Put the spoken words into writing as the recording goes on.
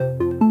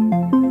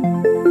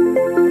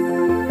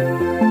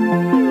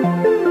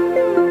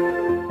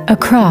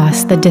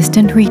Across the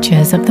distant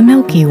reaches of the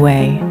Milky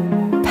Way,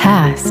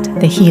 past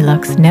the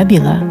Helix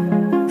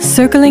Nebula,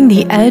 circling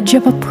the edge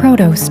of a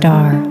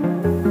protostar,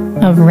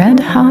 a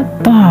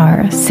red-hot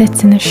bar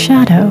sits in the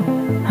shadow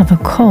of a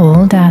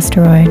cold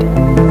asteroid.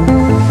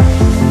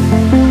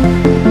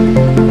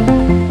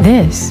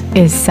 This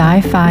is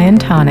Sci-Fi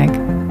and Tonic.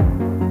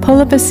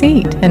 Pull up a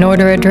seat and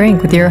order a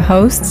drink with your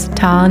hosts,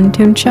 Tan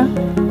Tuncha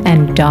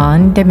and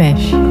Don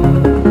Dimish.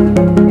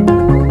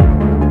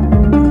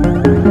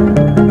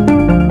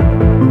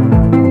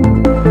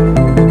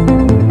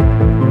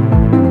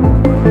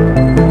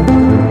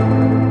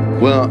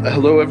 Well,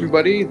 hello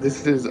everybody.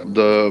 This is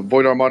the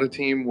Void Armada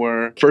team.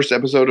 We're first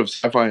episode of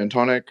Sci-Fi and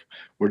Tonic.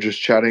 We're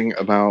just chatting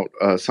about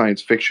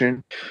science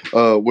fiction.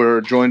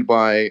 We're joined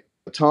by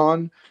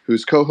Tan,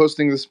 who's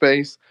co-hosting the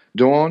space,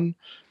 Dawn,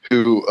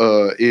 who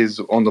is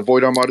on the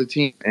Void Armada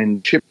team,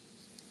 and Chip,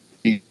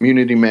 the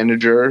community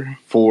manager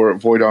for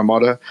Void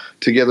Armada.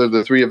 Together,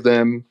 the three of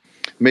them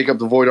make up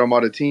the Void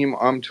Armada team.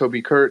 I'm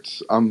Toby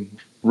Kurtz. I'm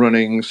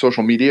running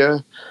social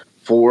media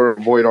for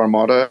Void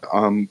Armada.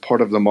 I'm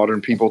part of the Modern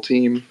People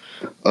team,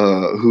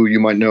 who you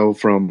might know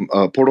from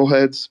Portal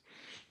Heads.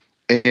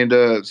 And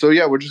so,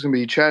 yeah, we're just going to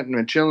be chatting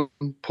and chilling.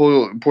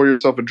 Pour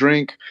yourself a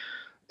drink,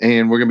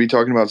 and we're going to be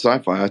talking about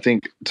sci-fi. I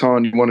think,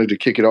 Ton, you wanted to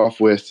kick it off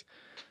with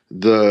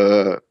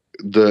the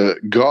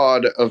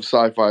god of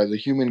sci-fi, the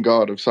human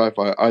god of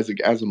sci-fi, Isaac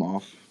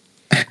Asimov.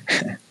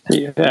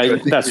 Yeah,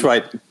 that's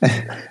right.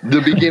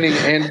 The beginning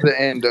and the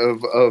end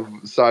of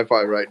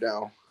sci-fi right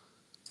now.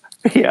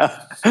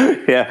 Yeah.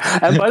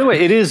 And by the way,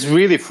 it is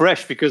really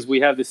fresh because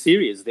we have the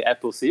series, the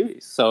Apple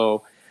series.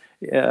 So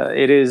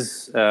it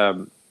is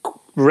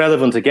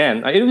relevant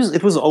again.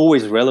 It was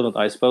always relevant,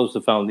 I suppose,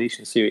 the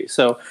Foundation series.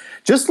 So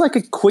just like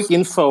a quick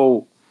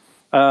info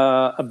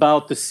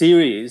about the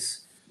series,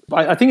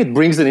 I think it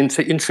brings an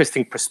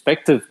interesting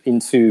perspective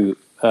into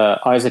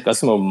Isaac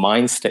Asimov's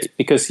mind state,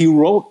 because he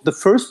wrote the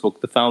first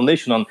book, The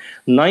Foundation, on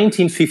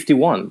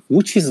 1951,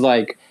 which is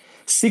like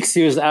 6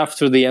 years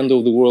after the end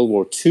of the World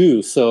War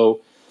II. So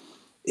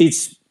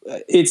it's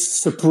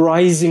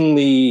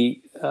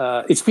surprisingly,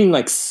 it's been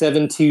like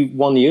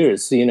 71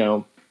 years,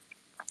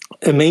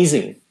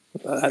 amazing.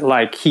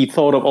 Like he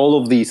thought of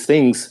all of these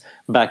things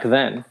back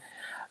then.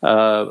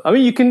 I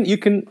mean, you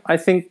can, I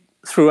think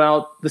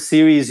throughout the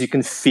series, you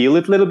can feel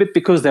it a little bit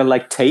because they're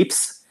like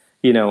tapes,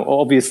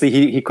 obviously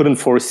he couldn't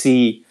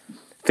foresee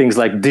things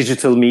like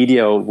digital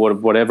media or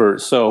whatever.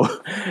 So,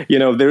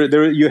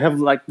 there you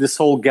have like this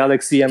whole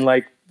galaxy and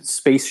like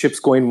spaceships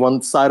going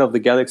one side of the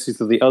galaxy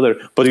to the other,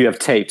 but you have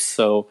tapes.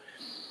 So,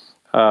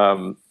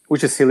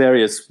 which is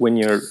hilarious when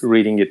you're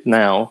reading it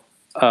now.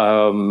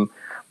 But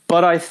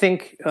I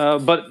think,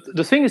 but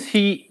the thing is,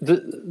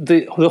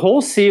 the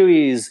whole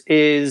series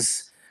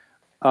is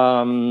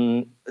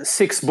 7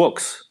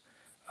 books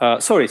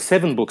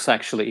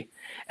actually.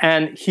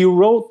 And he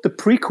wrote the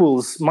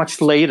prequels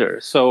much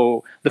later.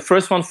 So the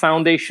first one,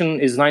 Foundation,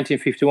 is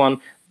 1951.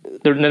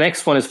 The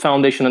next one is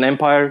Foundation and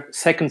Empire.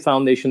 Second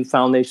Foundation,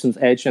 Foundation's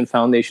Edge, and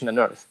Foundation and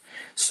Earth.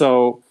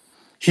 So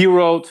he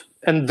wrote,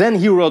 and then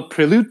he wrote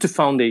Prelude to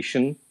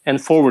Foundation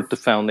and Forward to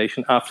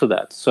Foundation after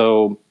that.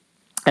 So,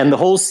 and the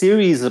whole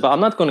series I'm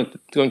not going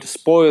to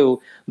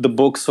spoil the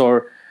books,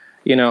 or,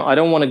 I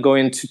don't want to go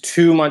into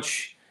too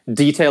much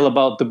detail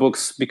about the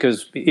books,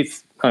 because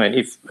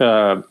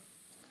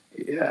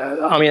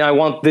I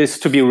want this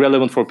to be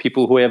relevant for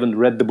people who haven't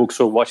read the books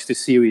or watched the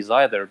series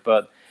either.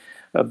 But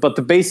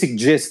the basic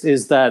gist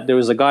is that there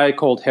is a guy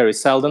called Harry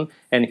Seldon,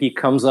 and he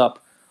comes up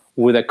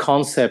with a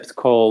concept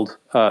called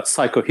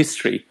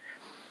psychohistory,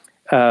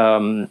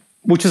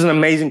 which is an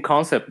amazing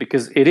concept,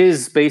 because it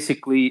is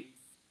basically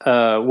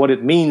what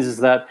it means is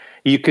that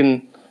you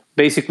can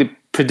basically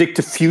predict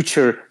the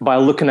future by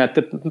looking at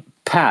the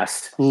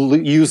past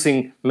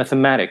using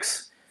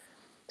mathematics.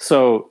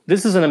 So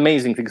this is an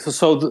amazing thing.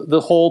 So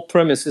the whole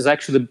premise is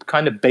actually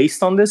kind of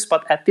based on this,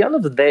 but at the end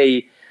of the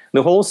day,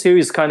 the whole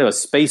series is kind of a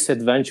space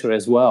adventure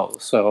as well.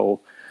 So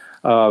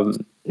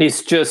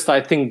it's just,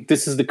 I think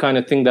this is the kind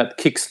of thing that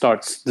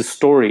kickstarts the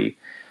story.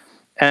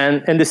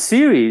 And the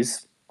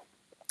series,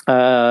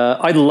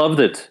 I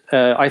loved it.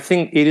 I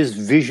think it is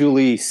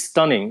visually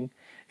stunning.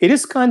 It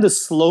is kind of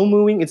slow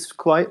moving. It's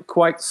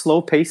quite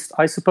slow paced,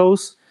 I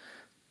suppose.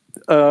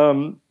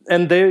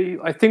 And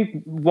I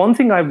think one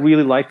thing I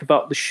really liked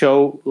about the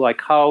show,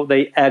 like how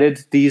they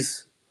added a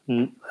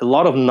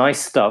lot of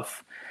nice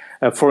stuff.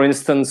 For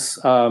instance,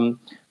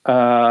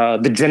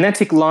 the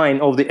genetic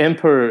line of the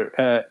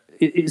Emperor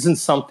isn't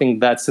something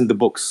that's in the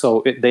books.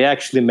 So they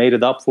actually made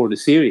it up for the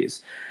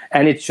series.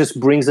 And it just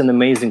brings an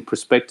amazing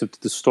perspective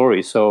to the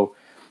story. So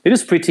it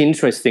is pretty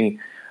interesting.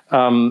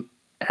 And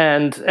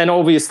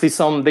obviously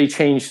they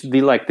changed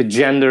the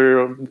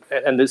gender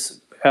and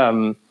this...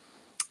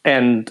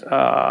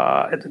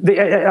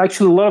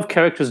 actually a lot of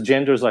characters'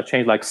 genders are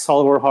changed. Like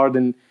Salvor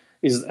Hardin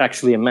is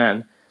actually a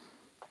man.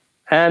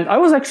 And I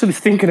was actually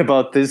thinking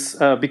about this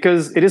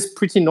because it is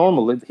pretty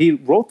normal. He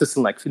wrote this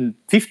in the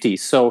 50s.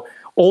 So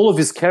all of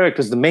his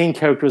characters, the main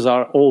characters,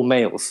 are all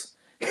males.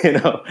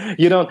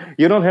 You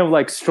don't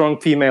have strong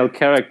female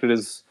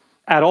characters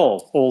at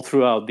all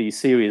throughout the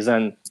series.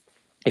 And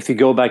if you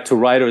go back to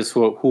writers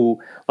who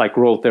like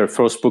wrote their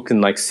first book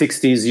in like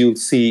 60s, you'll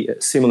see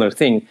a similar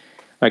thing.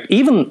 Like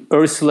even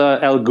Ursula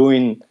L.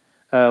 Guin,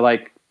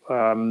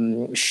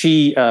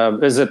 she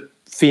is a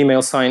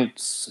female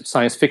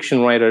science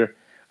fiction writer.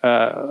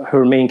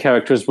 Her main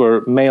characters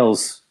were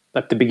males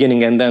at the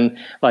beginning, and then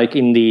like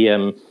in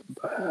the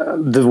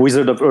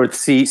Wizard of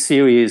Earthsea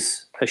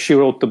series, she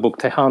wrote the book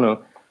Tehanu,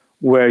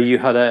 where you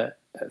had a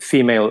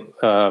female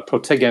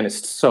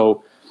protagonist.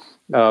 So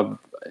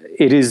it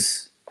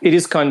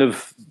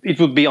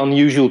would be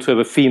unusual to have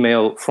a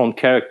female front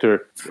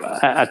character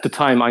at the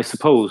time, I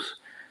suppose.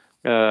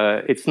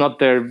 It's not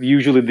there.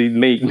 Usually the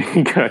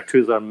main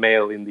characters are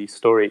male in these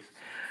stories.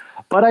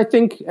 But I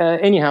think,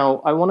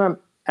 anyhow, I want to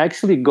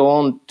actually go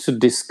on to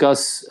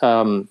discuss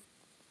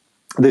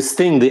this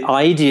thing, the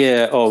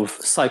idea of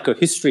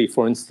psychohistory,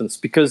 for instance,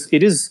 because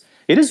it is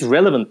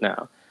relevant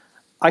now.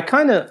 I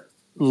kind of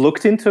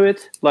looked into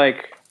it,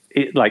 like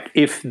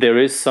if there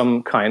is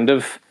some kind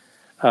of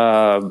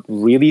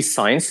really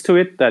science to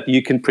it, that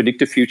you can predict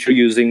the future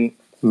using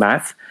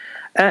math.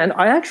 And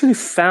I actually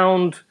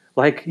found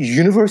like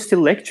university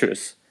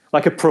lectures,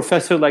 like a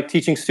professor like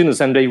teaching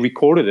students, and they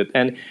recorded it.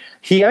 And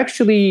he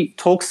actually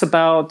talks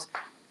about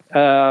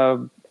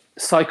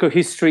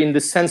psychohistory in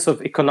the sense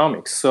of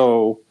economics.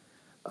 So,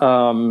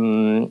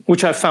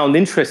 which I found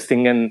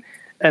interesting, and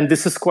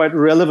this is quite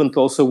relevant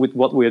also with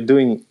what we're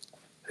doing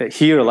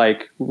here,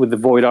 like with the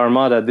Void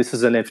Armada. This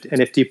is an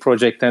NFT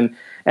project, and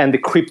the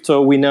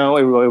crypto. We know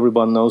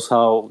everyone knows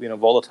how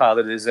volatile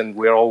it is, and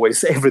we're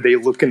always every day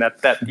looking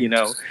at that.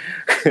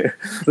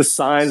 The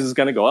signs is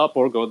going to go up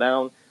or go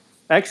down.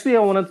 Actually, I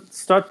want to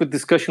start with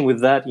discussion with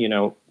that.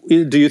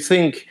 Do you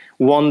think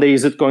one day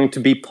is it going to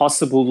be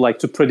possible, like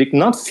to predict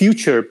not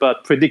future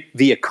but predict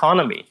the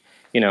economy?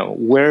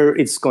 Where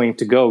it's going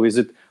to go.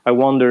 I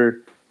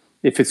wonder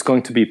if it's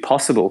going to be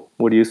possible.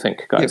 What do you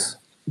think, guys? Yeah.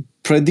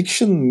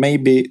 Prediction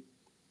maybe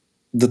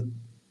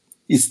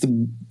is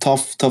the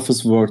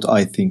toughest word,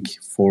 I think,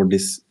 for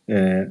this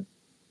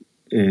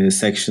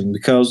section,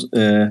 because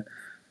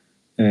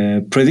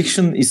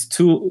prediction is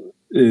too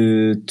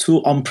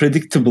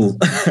unpredictable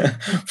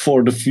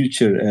for the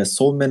future.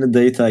 So many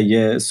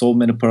data, so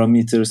many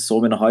parameters, so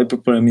many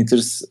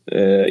hyperparameters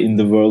in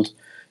the world.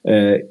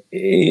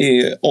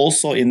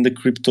 Also in the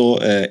crypto,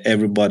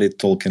 everybody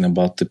talking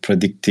about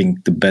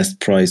predicting the best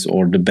price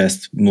or the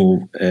best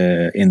move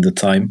in the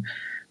time.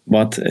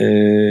 But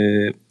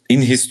in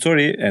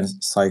history and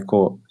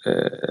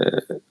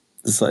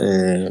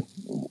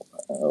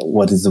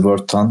what is the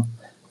word, Tan?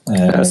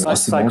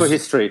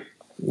 Psychohistory.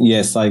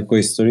 Yes,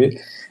 psychohistory.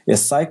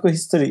 Yes,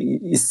 psychohistory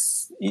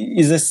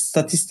is a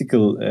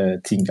statistical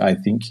thing, I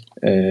think.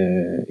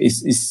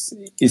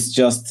 It's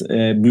just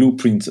a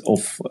blueprint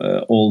of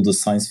all the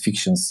science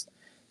fictions.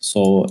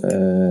 So,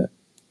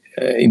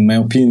 in my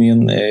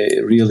opinion,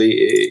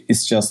 really,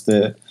 it's just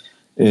a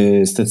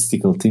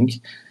statistical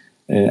thing.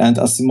 And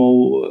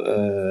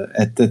Asimov,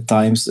 at that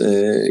times,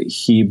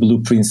 he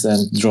blueprints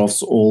and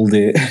draws all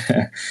the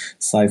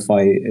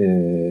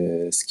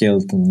sci-fi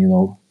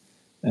skeleton,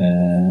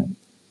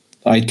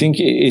 I think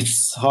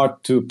it's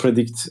hard to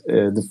predict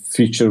the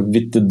future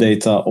with the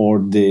data or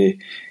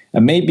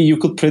maybe you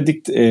could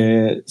predict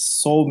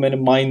so many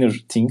minor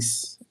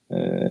things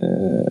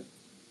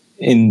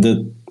in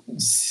the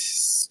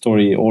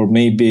story, or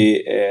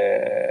maybe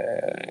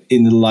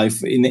in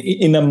life,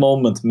 in a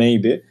moment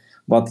maybe,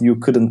 but you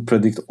couldn't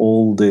predict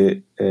all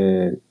the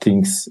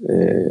things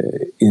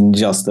in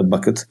just a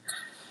bucket.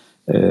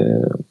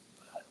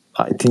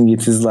 I think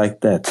it is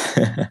like that.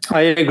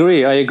 I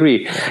agree.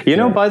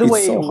 By the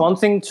way, one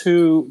thing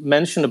to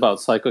mention about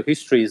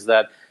psychohistory is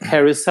that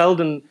Harry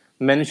Seldon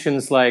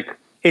mentions like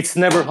it's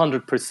never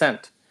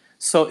 100%.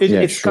 So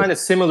it's sure. Kind of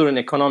similar in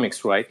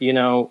economics, right?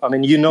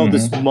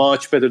 This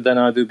much better than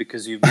I do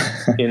because you've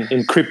been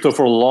in crypto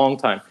for a long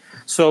time.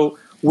 So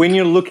when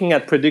you're looking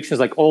at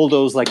predictions, like all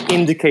those like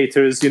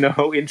indicators, in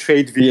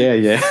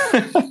TradeView,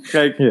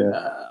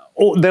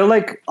 they're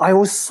like, I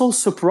was so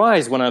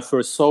surprised when I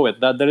first saw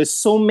it that there is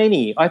so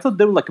many. I thought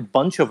there were like a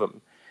bunch of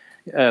them,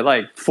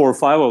 like 4 or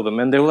 5 of them,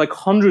 and there were like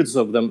hundreds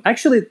of them.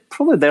 Actually,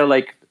 probably they're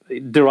like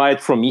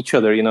derived from each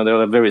other. They're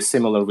like very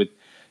similar with,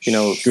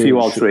 few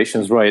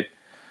alterations, right?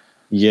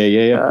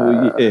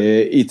 Yeah.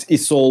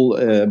 It's all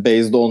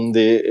based on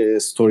the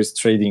stories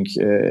trading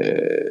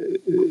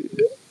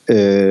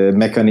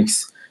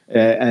mechanics.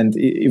 And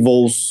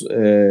evolves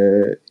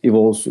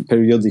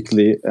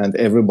periodically, and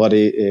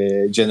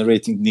everybody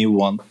generating new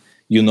one.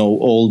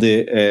 All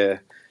the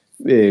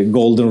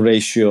golden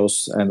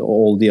ratios and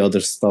all the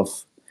other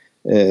stuff.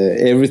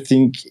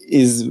 Everything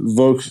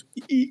works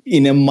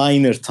in a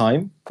minor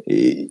time.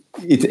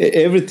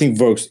 Everything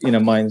works in a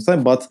minor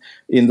time, but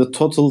in the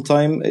total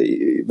time,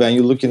 when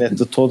you're looking at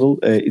the total,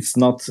 it's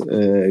not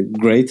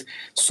great.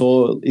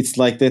 So it's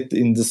like that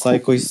in the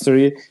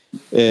psychohistory.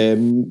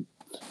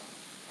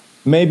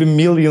 Maybe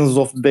millions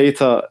of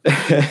data,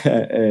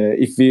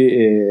 if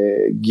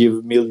we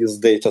give millions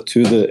data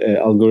to the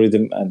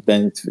algorithm, and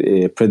then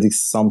it predicts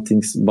some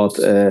things. But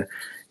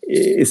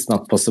it's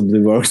not possibly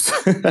works,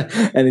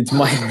 and it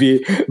might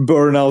be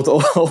burn out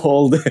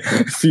all the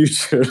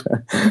future.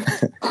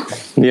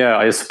 Yeah,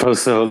 I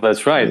suppose so.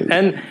 That's right.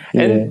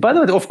 And by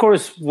the way, of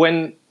course,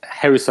 when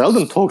Harry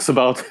Seldon talks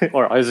about,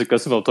 or Isaac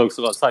Asimov talks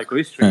about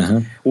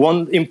psychohistory,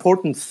 one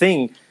important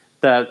thing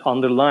that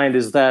underlined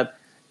is that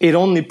it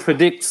only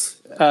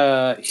predicts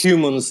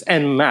humans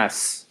en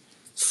masse.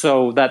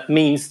 So that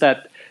means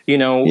that,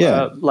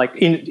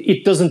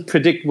 it doesn't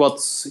predict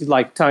what's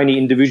like tiny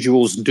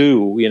individuals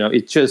do.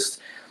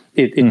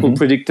 It will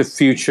predict the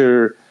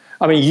future.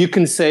 I mean, you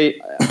can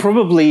say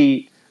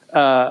probably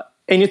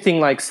anything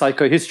like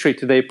psychohistory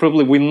today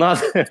probably will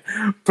not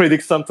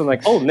predict something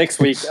like, oh, next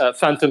week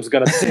Phantom's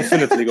going to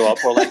definitely go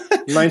up, or like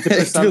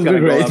 90%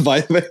 going to go up.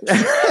 By the way.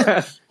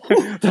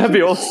 That'd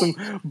be awesome.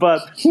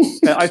 But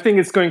I think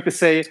it's going to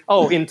say,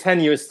 oh, in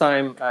 10 years'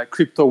 time,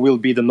 crypto will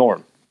be the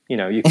norm.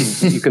 You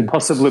can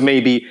possibly,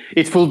 maybe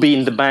it will be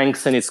in the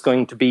banks, and it's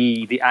going to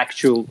be the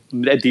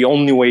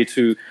only way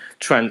to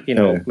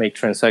make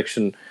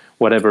transaction,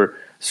 whatever.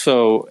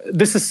 So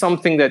this is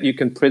something that you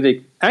can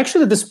predict.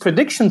 Actually, this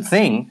prediction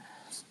thing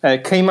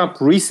came up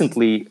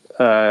recently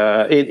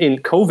in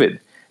COVID,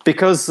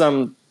 because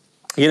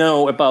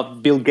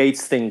about Bill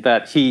Gates thing,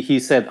 that he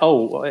said,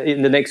 oh,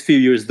 in the next few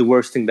years, the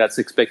worst thing that's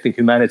expecting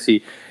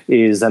humanity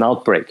is an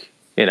outbreak.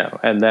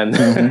 And then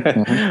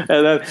and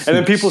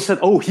then people said,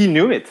 oh, he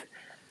knew it.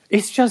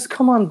 It's just,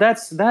 come on,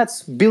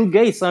 that's Bill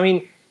Gates. I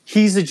mean,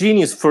 he's a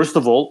genius, first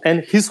of all,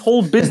 and his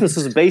whole business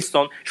is based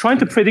on trying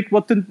to predict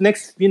what the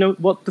next,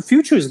 what the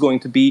future is going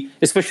to be,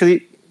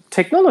 especially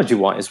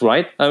technology-wise,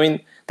 right? I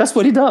mean, that's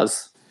what he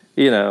does,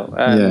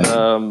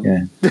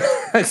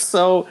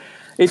 So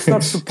it's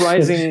not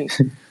surprising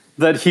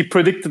that he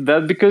predicted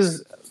that,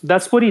 because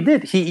that's what he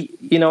did. He,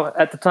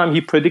 at the time,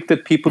 he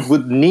predicted people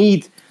would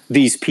need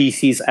these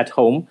PCs at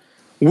home,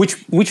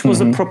 which was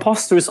a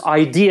preposterous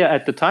idea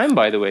at the time,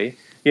 by the way.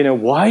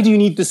 Why do you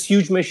need this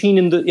huge machine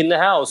in the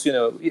house?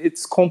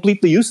 It's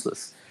completely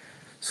useless.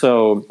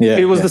 So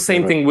it was the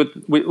same thing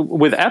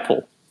with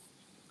Apple.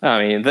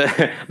 I mean,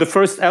 the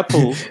first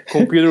Apple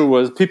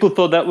computer people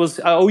thought that was,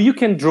 oh, you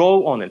can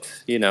draw on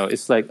it.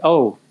 It's like,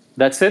 oh,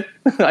 that's it?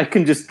 I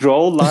can just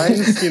draw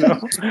lines,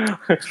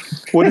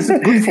 What is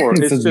it good for?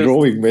 It's a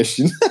drawing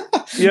machine.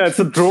 Yeah, it's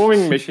a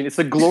drawing machine. It's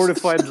a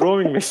glorified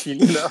drawing machine,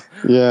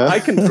 Yeah. I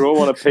can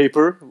draw on a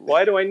paper.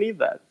 Why do I need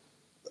that?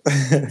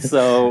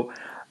 So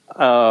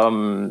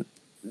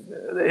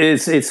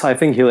it's I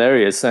think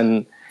hilarious,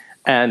 and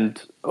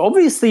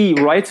obviously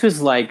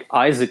writers like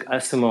Isaac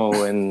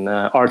Asimov and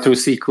Arthur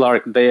C.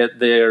 Clarke,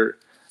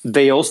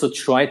 they also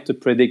tried to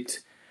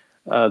predict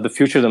the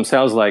future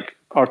themselves. Like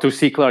Arthur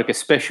C. Clarke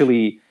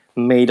especially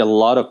made a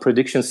lot of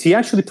predictions. He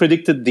actually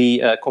predicted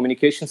the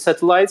communication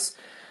satellites.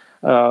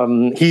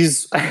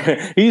 He's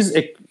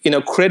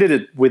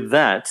credited with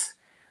that,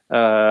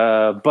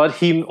 but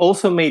he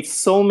also made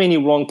so many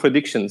wrong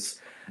predictions.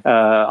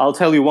 I'll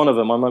tell you one of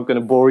them. I'm not going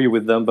to bore you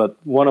with them, but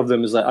one of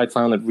them is, I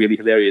found it really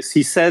hilarious.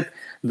 He said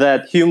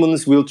that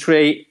humans will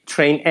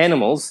train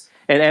animals,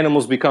 and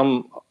animals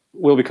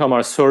will become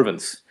our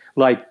servants,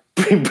 like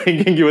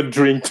bringing you a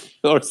drink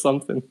or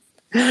something.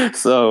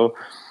 So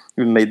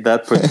we made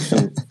that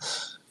prediction.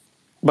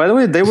 By the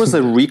way, there was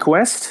a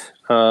request.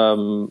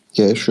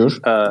 Yeah, sure.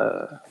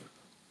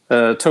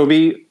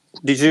 Toby,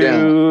 did you?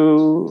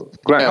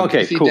 Yeah,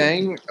 okay, BC cool.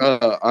 Dang,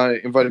 I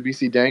invited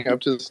BC Dang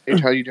up to the stage.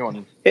 How you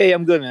doing? Hey,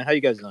 I'm good, man. How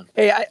you guys doing?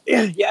 Hey, I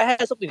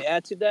had something to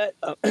add to that,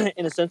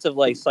 in a sense of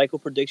like cycle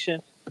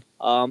prediction.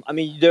 I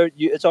mean,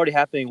 it's already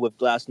happening with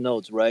glass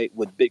nodes, right?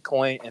 With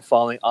Bitcoin and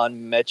following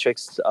on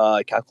metrics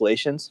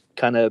calculations,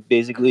 kind of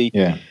basically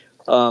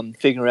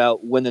figuring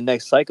out when the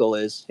next cycle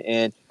is.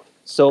 And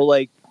so,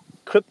 like,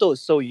 crypto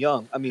is so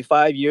young. I mean,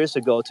 5 years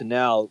ago to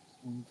now,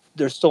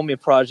 there's so many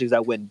projects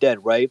that went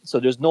dead, right? So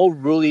there's no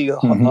really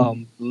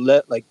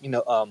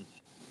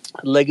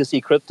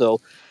legacy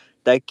crypto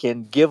that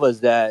can give us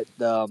that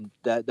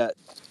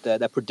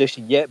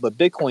prediction yet. But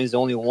Bitcoin is the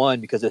only one,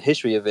 because the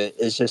history of it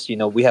is just,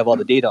 we have all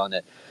the data on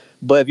it.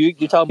 But if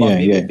you're talking about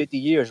maybe 50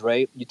 years,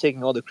 right? You're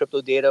taking all the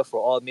crypto data for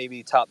all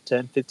maybe top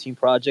 10, 15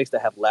 projects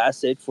that have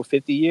lasted for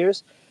 50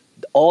 years.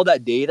 All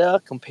that data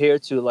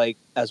compared to like,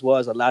 as well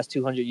as the last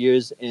 200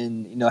 years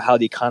in, how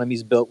the economy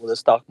is built with the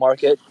stock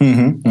market,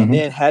 and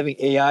then having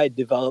AI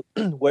develop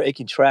where it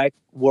can track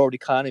world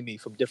economy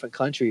from different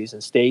countries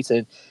and states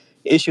and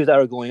issues that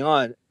are going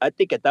on. I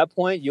think at that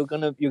point, you're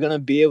gonna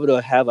be able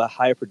to have a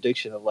higher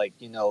prediction of like,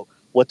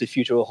 what the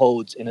future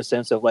holds, in a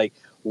sense of like,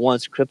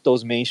 once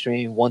crypto's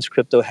mainstream, once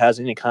crypto has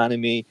an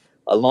economy,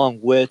 along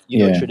with,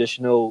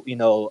 traditional,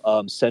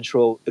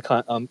 central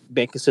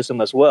banking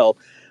system as well.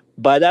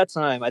 By that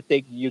time, I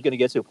think you're going to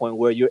get to a point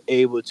where you're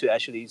able to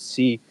actually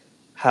see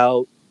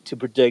how to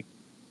predict,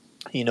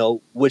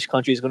 which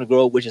country is going to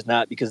grow, which is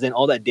not, because then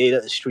all that data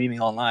is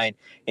streaming online,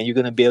 and you're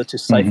going to be able to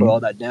cipher all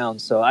that down.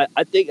 So I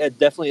think it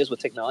definitely is with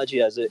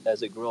technology as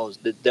it grows,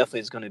 that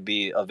definitely is going to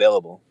be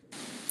available.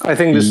 I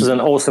think this is an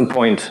awesome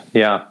point.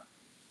 Yeah.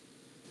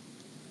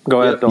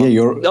 Go ahead, Don.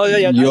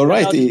 Yeah, you're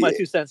right. I'll just my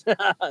 2 cents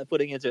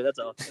putting into it. That's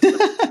all.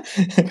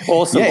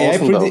 Awesome,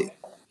 awesome.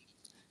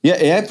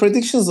 AI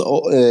predictions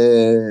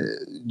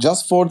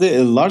just for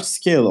the large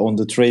scale on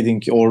the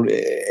trading or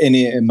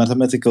any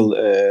mathematical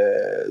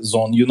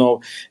zone.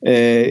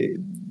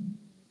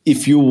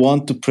 If you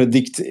want to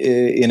predict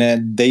in a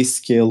day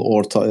scale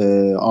or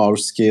hour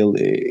scale,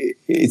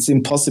 it's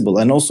impossible.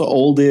 And also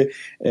all the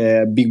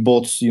big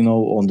bots,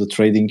 on the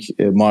trading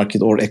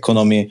market or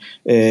economy,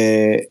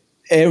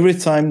 every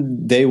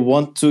time they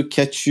want to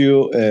catch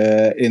you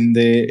in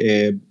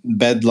the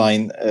bad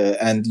line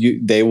and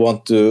they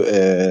want to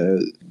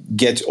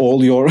get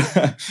all your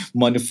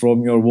money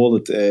from your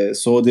wallet.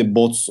 So the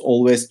bots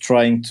always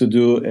trying to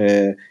do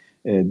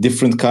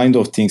different kind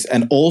of things,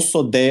 and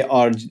also they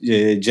are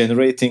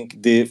generating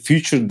the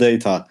future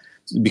data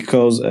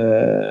because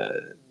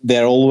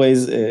they're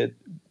always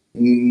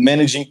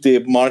managing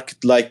the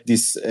market like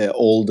this.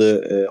 All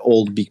the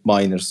old big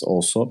miners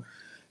also.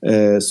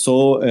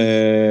 So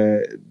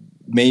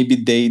maybe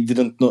they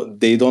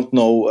don't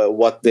know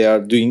what they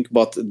are doing,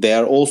 but they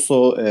are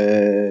also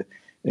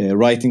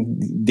writing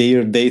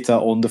their data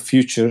on the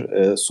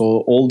future.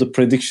 So all the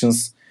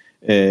predictions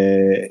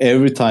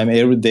every time,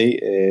 every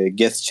day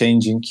gets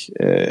changing,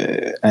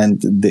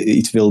 and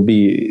it will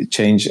be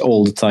changed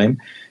all the time.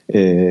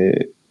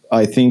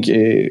 I think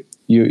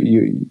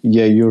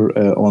you're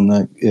on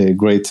a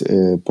great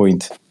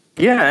point.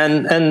 Yeah,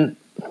 and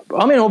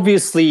I mean,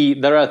 obviously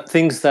there are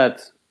things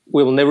that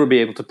we'll never be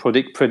able to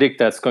predict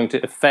that's going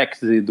to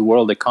affect the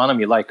world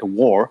economy, like a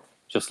war,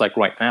 just like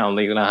right now.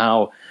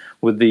 How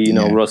with the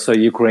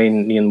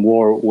Russia-Ukrainian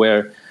war,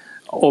 where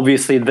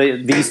obviously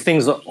these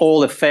things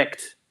all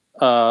affect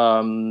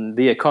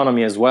the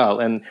economy as well,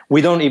 and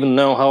we don't even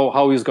know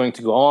how he's going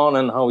to go on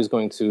and how he's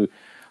going to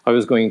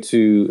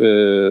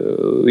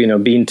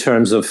be in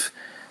terms of,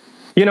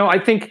 I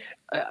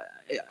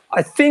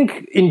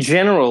think in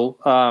general,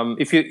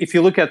 if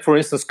you look at, for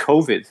instance,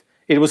 COVID,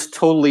 it was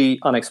totally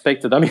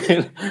unexpected. I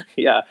mean,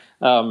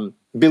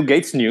 Bill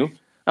Gates knew.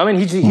 I mean,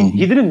 he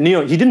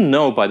didn't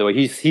know. By the way,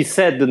 he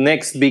said the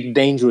next big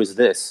danger is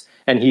this,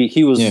 and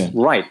he was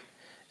right.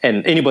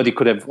 And anybody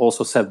could have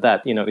also said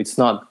that. It's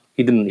not.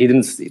 He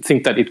didn't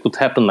think that it could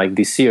happen like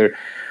this year.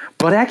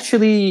 But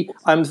actually,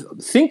 I'm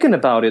thinking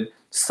about it.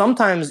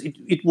 Sometimes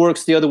it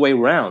works the other way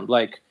around.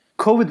 Like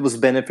COVID was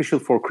beneficial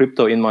for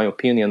crypto, in my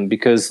opinion,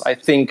 because I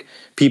think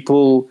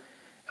people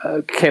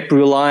kept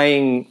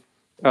relying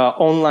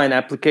online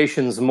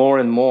applications more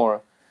and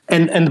more,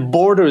 and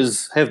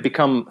borders have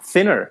become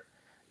thinner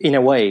in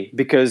a way,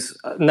 because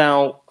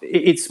now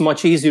it's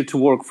much easier to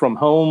work from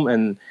home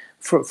and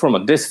from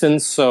a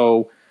distance.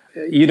 So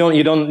you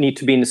don't need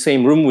to be in the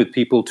same room with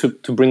people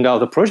to bring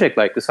out a project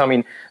like this. I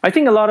mean, I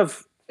think a lot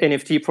of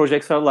NFT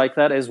projects are like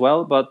that as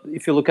well. But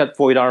if you look at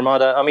Void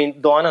Armada, I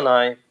mean, Doğan and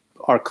I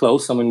are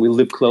close. I mean, we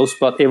live close,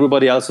 but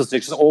everybody else is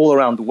just all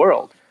around the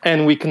world,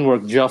 and we can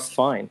work just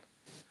fine.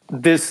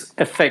 This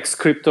affects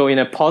crypto in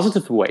a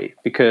positive way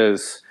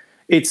because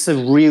it's a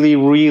really,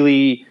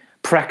 really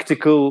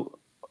practical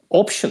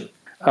option.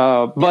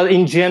 But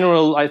in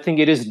general, I think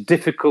it is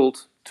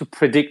difficult to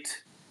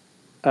predict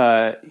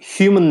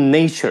human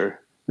nature.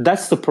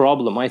 That's the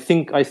problem. I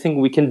think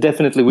we can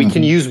definitely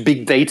can use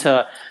big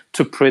data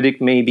to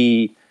predict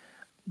maybe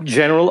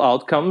general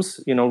outcomes,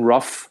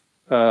 rough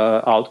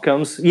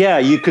outcomes. Yeah,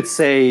 you could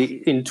say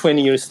in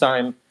 20 years'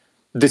 time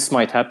this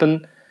might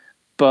happen,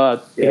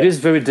 but it is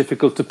very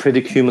difficult to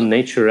predict human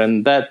nature,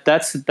 and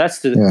that's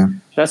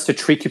the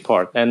tricky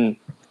part. And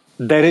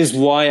that is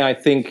why I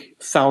think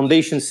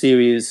Foundation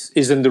series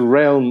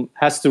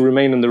has to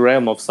remain in the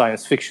realm of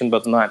science fiction,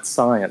 but not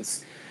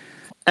science.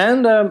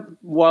 And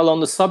while on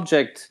the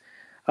subject,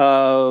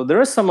 there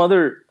are some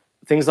other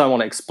things I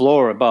want to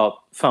explore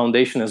about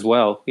Foundation as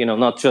well.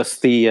 Not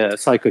just the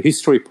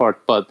psychohistory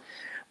part, but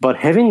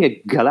having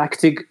a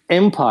galactic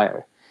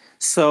empire.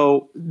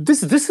 So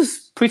this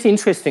is pretty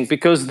interesting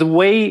because the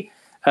way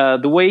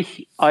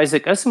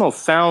Isaac Asimov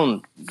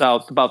found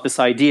out about this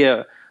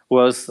idea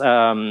was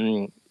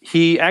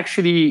he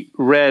actually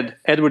read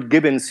Edward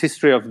Gibbon's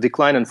History of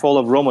Decline and Fall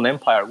of Roman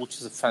Empire, which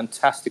is a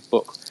fantastic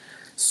book.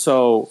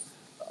 So.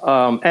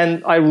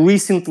 And I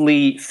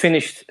recently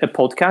finished a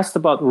podcast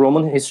about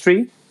Roman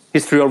history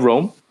of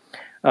Rome,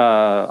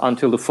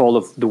 until the fall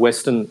of the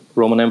Western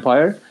Roman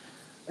Empire,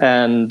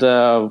 and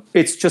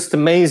it's just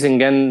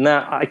amazing. And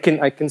now I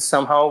can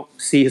somehow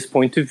see his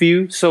point of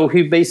view. So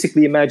he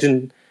basically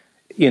imagined,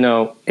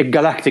 a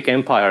galactic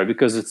empire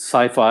because it's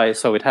sci-fi,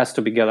 so it has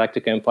to be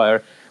galactic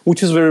empire,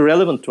 which is very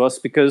relevant to us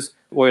because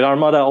Void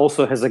Armada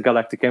also has a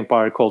galactic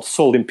empire called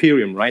Sol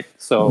Imperium, right?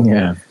 So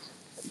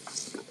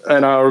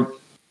and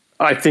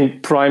I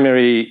think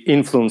primary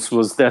influence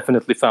was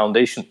definitely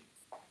Foundation.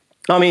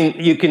 I mean,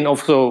 you can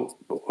also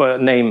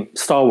name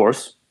Star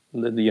Wars.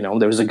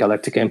 There's a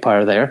galactic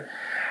empire there,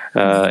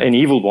 an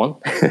evil one.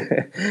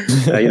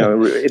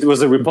 It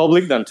was a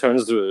republic, then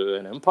turns to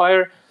an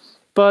empire.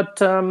 But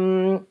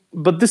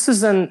this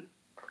is an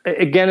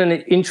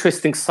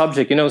interesting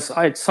subject.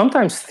 I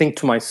sometimes think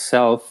to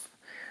myself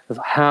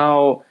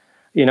how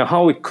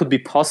how it could be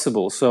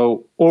possible.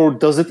 So, or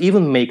does it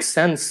even make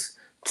sense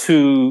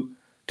to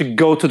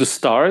go to the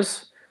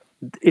stars?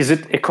 Is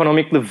it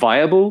economically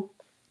viable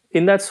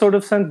in that sort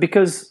of sense?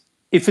 Because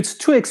if it's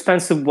too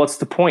expensive, what's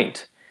the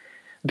point?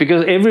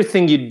 Because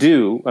everything you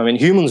do, I mean,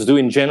 humans do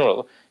in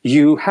general,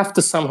 you have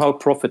to somehow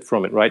profit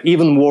from it, right?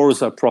 Even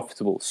wars are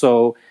profitable.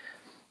 So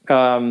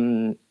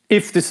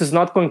if this is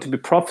not going to be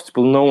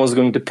profitable, no one's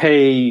going to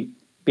pay,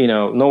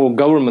 no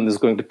government is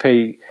going to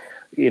pay,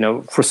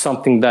 for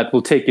something that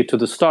will take you to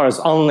the stars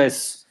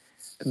unless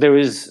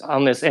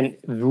a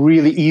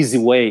really easy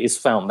way is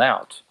found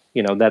out,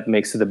 that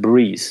makes it a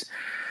breeze.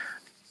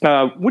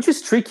 Which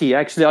is tricky,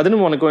 actually. I didn't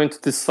want to go into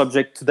this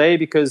subject today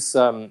because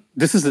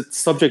this is a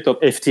subject of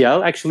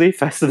FTL, actually,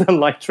 faster than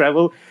light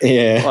travel.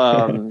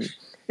 Yeah.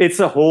 It's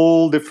a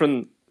whole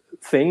different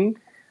thing.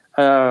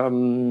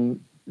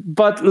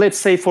 But let's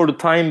say for the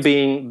time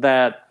being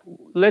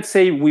let's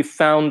say we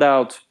found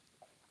out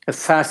a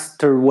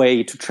faster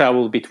way to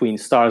travel between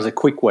stars, a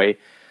quick way.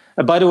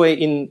 By the way,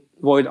 in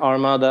Void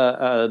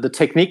Armada, the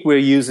technique we're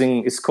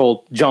using is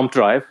called jump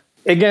drive.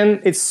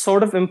 Again, it's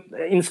sort of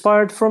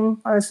inspired from,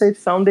 I say,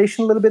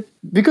 Foundation a little bit,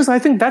 because I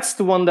think that's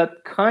the one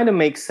that kind of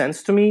makes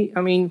sense to me.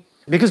 I mean,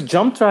 because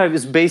jump drive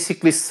is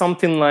basically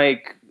something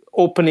like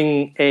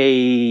opening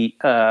a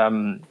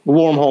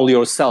wormhole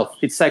yourself.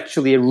 It's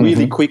actually a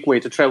really quick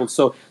way to travel.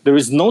 So there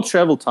is no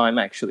travel time,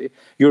 actually.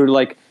 You're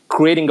like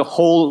creating a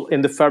hole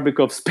in the fabric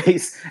of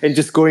space and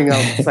just going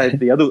outside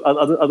the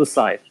other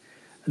side,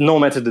 no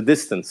matter the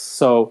distance.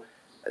 So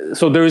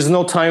there is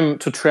no time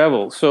to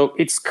travel. So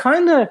it's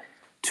kind of,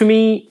 to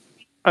me,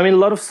 I mean, a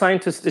lot of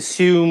scientists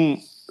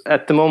assume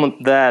at the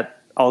moment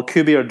that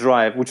Alcubierre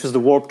drive, which is the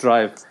warp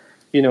drive,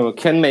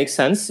 can make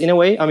sense in a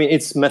way. I mean,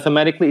 it's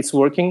mathematically, it's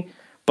working.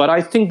 But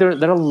I think there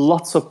are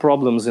lots of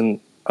problems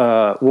in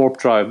warp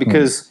drive,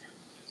 because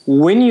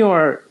when you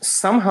are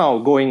somehow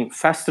going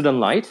faster than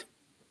light,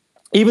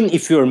 even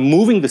if you're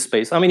moving the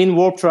space, I mean, in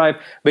warp drive,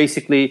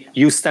 basically,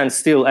 you stand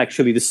still,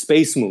 actually, the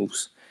space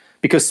moves.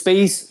 Because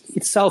space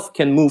itself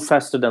can move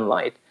faster than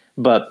light,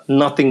 but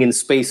nothing in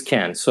space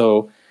can.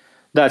 So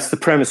that's the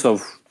premise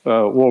of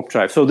warp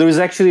drive. So there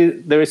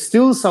is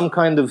still some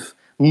kind of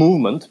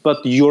movement, but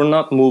you're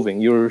not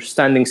moving. You're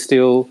standing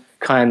still,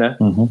 kind of.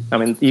 I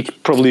mean, you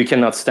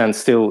cannot stand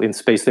still in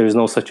space. There is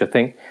no such a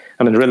thing.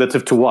 I mean,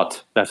 relative to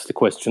what? That's the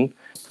question.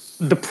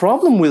 The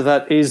problem with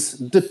that is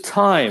the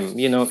time.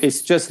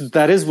 It's just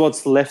that is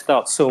what's left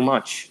out so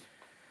much.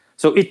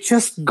 So it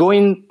just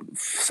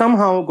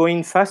somehow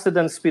going faster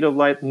than the speed of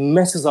light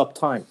messes up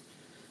time.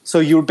 So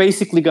you're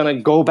basically going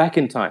to go back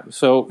in time.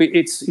 So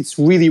it's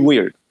really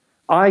weird.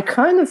 I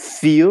kind of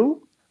feel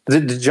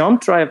that the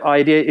jump drive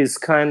idea is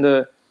kind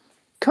of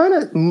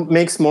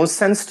makes more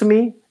sense to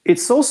me.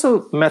 It's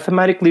also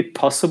mathematically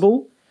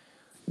possible,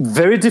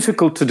 very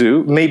difficult to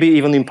do, maybe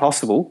even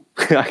impossible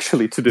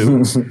actually to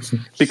do,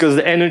 because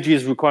the energy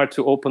is required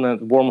to open a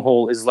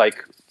wormhole is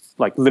like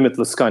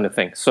limitless kind of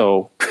thing.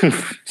 So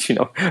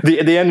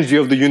the energy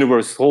of the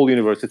universe, whole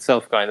universe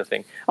itself kind of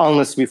thing,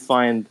 unless we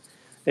find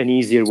an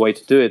easier way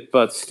to do it.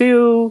 But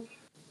still,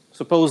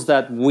 suppose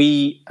that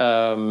we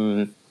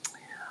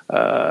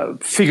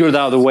figured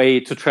out a way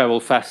to travel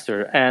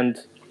faster, and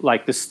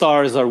like the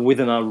stars are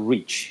within our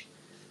reach.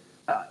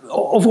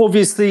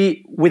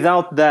 Obviously,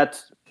 without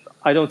that,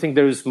 I don't think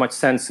there is much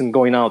sense in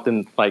going out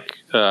and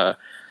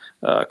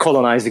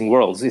colonizing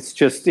worlds.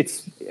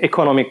 It's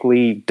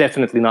economically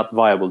definitely not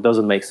viable.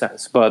 Doesn't make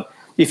sense. But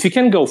if you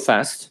can go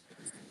fast,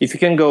 if you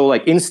can go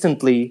like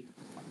instantly,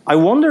 I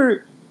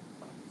wonder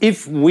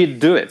if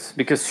we'd do it,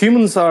 because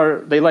humans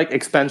they like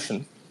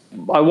expansion.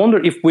 I wonder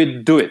if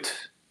we'd do it.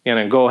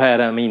 Go ahead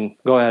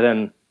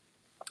and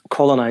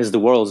colonize the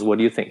worlds. What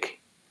do you think?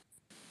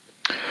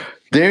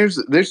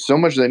 There's so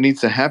much that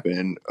needs to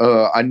happen.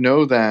 I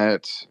know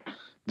that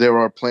there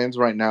are plans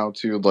right now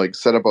to like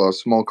set up a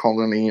small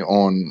colony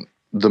on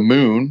the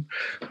moon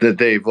that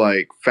they've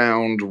like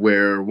found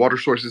where water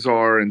sources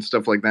are and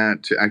stuff like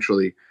that, to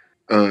actually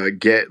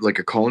get like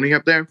a colony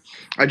up there.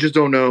 I just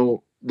don't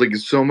know. Like,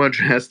 so much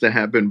has to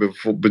happen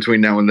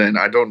between now and then.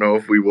 I don't know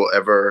if we will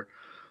ever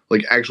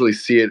like actually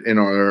see it in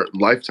our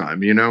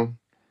lifetime.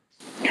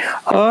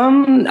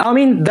 I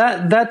mean,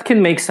 that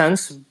can make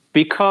sense,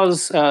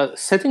 because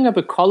setting up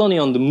a colony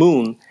on the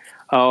moon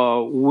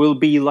will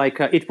be like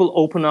it will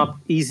open up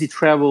easy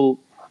travel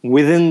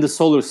within the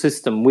solar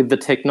system with the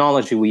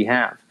technology we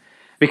have.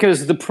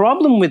 Because the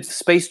problem with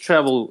space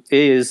travel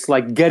is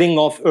like getting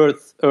off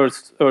Earth's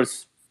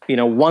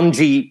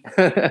 1G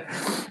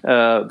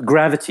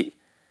gravity.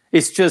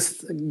 It's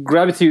just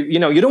gravity. You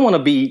don't want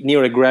to be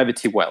near a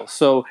gravity well.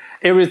 So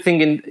everything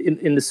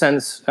in the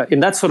sense, in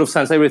that sort of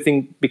sense,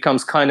 everything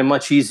becomes kind of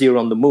much easier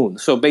on the moon.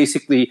 So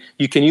basically,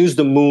 you can use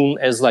the moon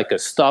as like a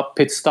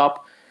pit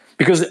stop,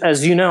 because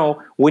as you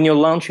know, when you're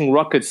launching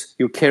rockets,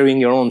 you're carrying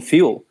your own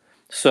fuel.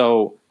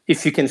 So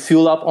if you can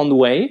fuel up on the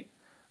way,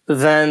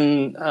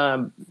 then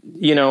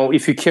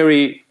if you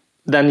carry,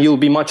 then you'll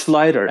be much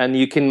lighter, and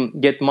you can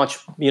get much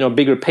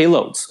bigger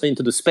payloads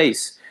into the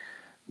space,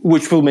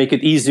 which will make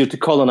it easier to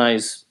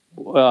colonize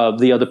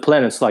the other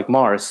planets like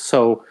Mars.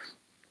 So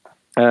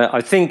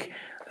I think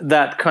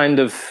that kind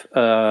of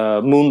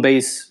moon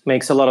base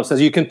makes a lot of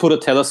sense. You can put a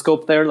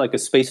telescope there, like a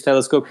space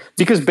telescope,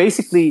 because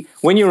basically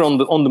when you're on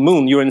the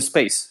moon, you're in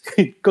space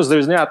because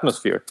there's no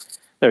atmosphere.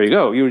 There you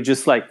go. You're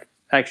just like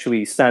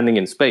actually standing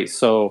in space.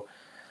 So,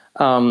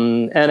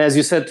 and as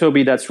you said,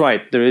 Toby, that's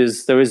right. There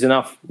is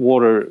enough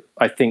water,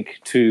 I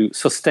think, to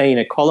sustain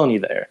a colony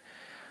there.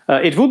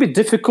 It will be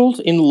difficult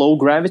in low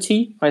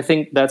gravity. I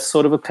think that's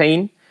sort of a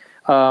pain.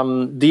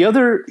 The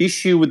other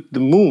issue with the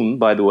moon,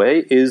 by the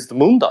way, is the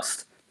moon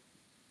dust.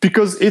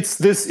 Because it's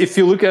this, if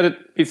you look at it,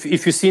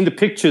 if you've seen the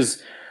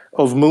pictures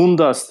of moon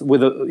dust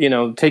with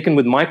taken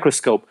with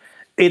microscope,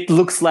 it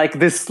looks like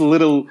this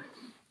little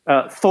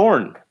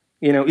thorn.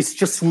 It's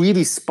just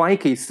really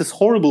spiky. It's this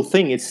horrible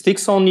thing. It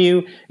sticks on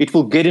you. It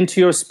will get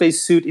into your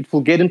spacesuit. It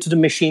will get into the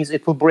machines.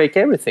 It will break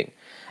everything.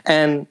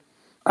 And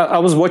I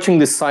was watching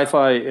this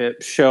sci-fi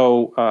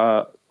show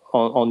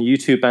on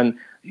YouTube, and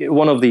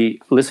one of the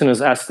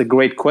listeners asked a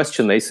great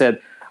question. They said,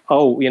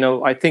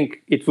 I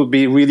think it would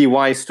be really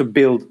wise to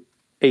build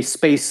a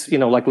space,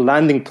 like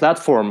landing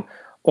platform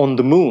on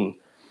the moon.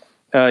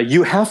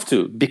 You have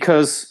to,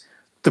 because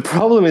the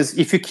problem is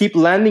if you keep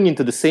landing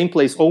into the same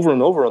place over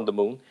and over on the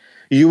moon,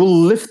 you will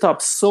lift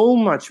up so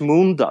much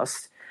moon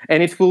dust,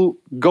 and it will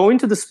go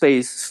into the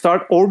space,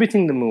 start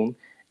orbiting the moon,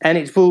 and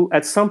it will,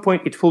 at some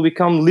point, it will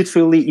become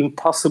literally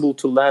impossible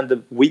to land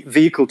the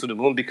vehicle to the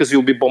moon because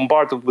you'll be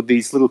bombarded with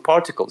these little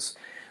particles,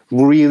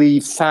 really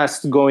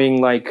fast going,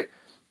 like,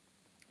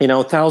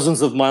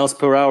 thousands of miles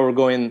per hour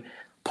going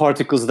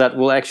particles that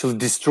will actually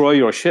destroy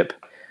your ship.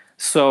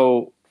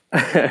 So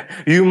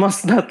you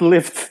must not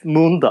lift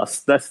moon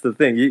dust. That's the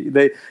thing.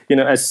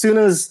 As soon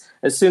as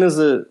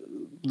the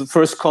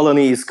first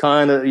colony is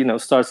kind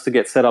of starts to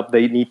get set up,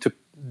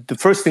 the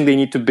first thing they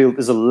need to build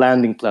is a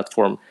landing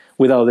platform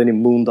without any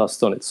moon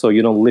dust on it, so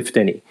you don't lift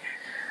any.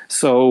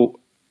 So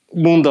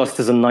moon dust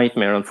is a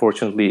nightmare,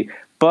 unfortunately.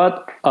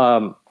 But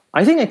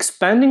I think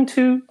expanding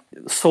to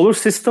solar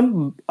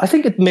system, I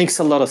think it makes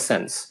a lot of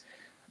sense.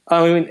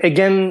 I mean,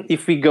 again,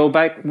 if we go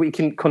back, we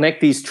can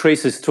connect these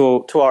traces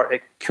to our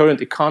current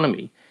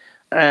economy.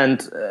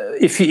 And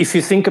if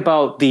you think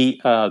about the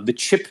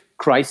chip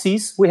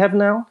crises we have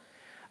now,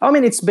 I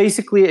mean, it's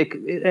basically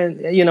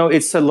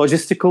it's a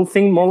logistical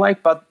thing more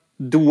like, but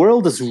the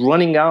world is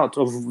running out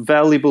of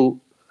valuable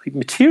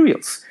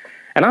materials.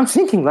 And I'm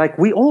thinking, like,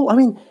 we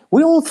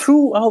all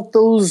threw out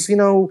those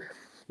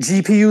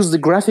GPUs, the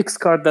graphics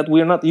card that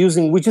we're not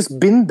using. We just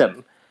binned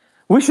them.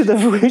 We should have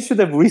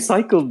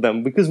recycled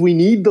them because we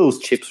need those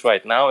chips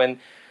right now. And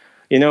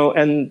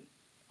and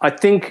I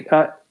think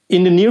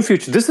in the near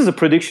future, this is a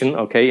prediction.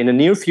 Okay, in the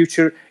near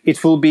future,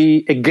 it will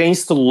be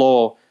against the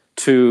law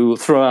to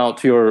throw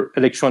out your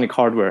electronic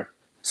hardware.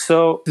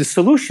 So the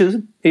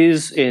solution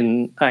is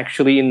in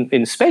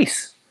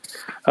space.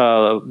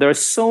 There are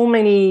so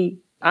many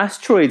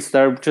asteroids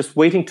that are just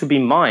waiting to be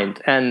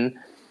mined, and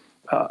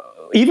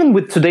even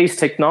with today's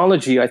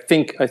technology, I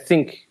think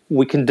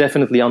we can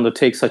definitely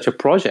undertake such a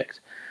project.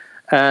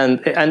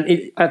 And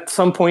at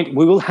some point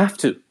we will have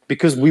to,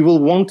 because we will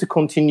want to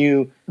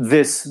continue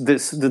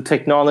the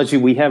technology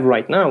we have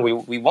right now. We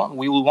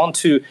will want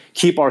to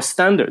keep our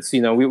standards. We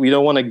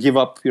don't want to give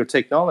up your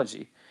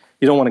technology.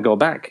 You don't want to go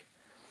back.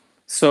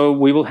 So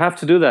we will have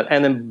to do that.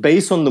 And then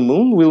based on the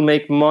moon will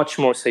make much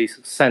more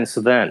sense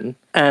then.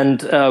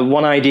 And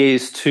one idea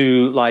is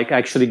to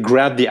actually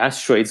grab the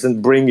asteroids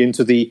and bring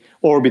into the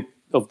orbit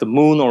of the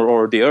moon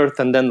or the Earth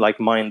and then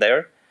mine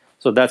there.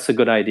 So that's a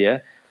good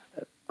idea.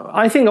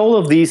 I think all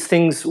of these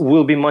things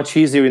will be much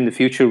easier in the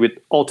future with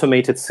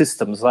automated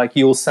systems. Like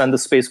you'll send a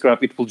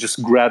spacecraft, it will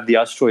just grab the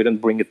asteroid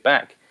and bring it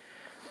back.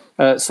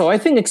 So I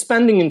think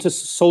expanding into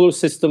solar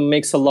system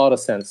makes a lot of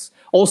sense.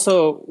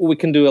 Also, we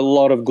can do a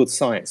lot of good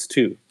science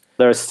too.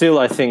 There are still,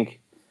 I think,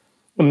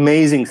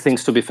 amazing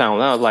things to be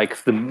found out,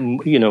 like the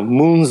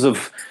moons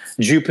of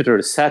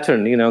Jupiter,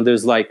 Saturn.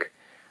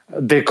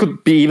 There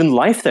could be even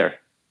life there.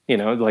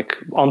 Like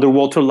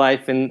underwater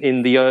life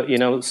in the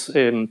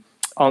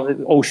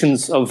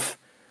oceans of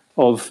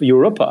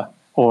Europa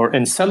or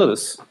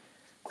Enceladus.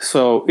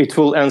 So it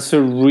will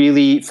answer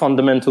really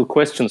fundamental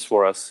questions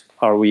for us.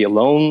 Are we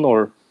alone,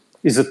 or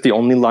is it the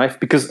only life?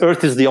 Because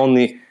Earth is the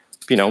only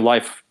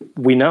life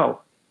we know.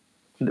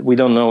 We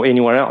don't know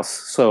anywhere else.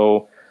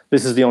 So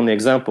this is the only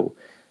example.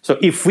 So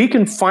if we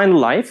can find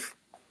life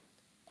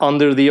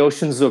under the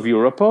oceans of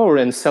Europa or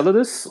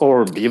Enceladus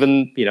or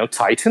even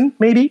Titan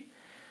maybe,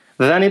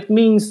 then it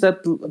means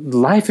that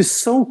life is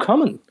so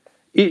common.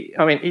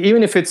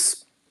 Even if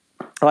it's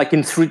like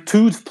in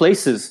two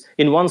places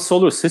in one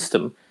solar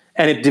system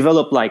and it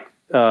developed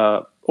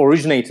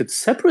originated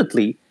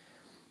separately,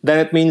 then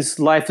it means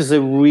life is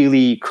a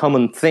really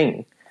common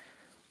thing.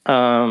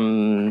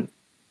 But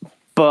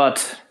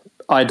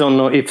I don't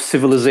know if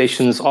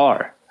civilizations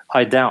are.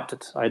 I doubt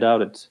it.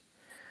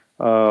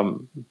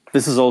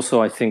 This is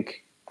also, I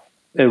think,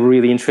 a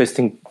really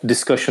interesting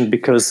discussion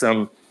because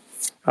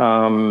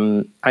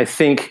I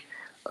think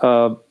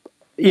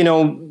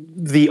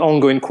the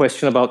ongoing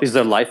question about, is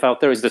there life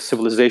out there? Is there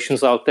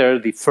civilizations out there?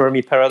 The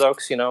Fermi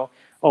Paradox,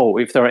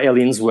 if there are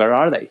aliens, where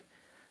are they?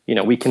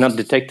 We cannot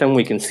detect them.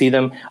 We can see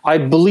them. I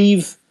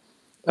believe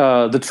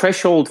the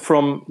threshold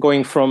from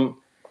going from,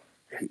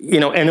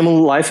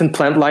 animal life and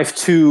plant life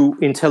to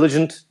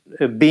intelligent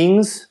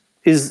beings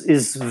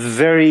is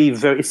very,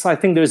 very, I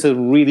think there's a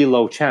really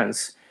low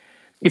chance.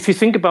 If you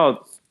think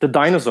about the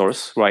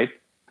dinosaurs, right?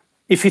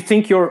 If you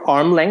think your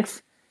arm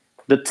length,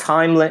 the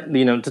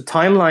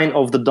timeline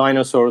of the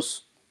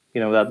dinosaurs,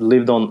 that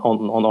lived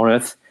on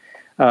Earth,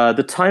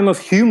 the time of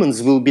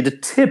humans will be the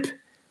tip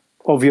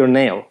of your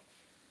nail.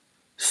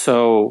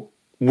 So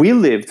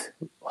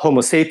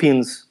Homo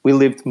sapiens, we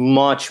lived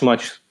much,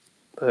 much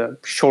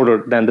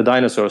shorter than the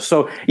dinosaurs.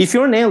 So if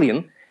you're an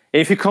alien,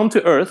 if you come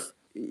to Earth,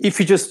 if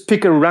you just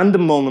pick a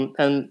random moment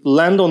and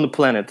land on the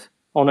planet,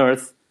 on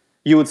Earth,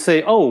 you would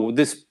say, oh,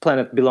 this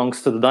planet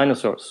belongs to the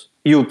dinosaurs.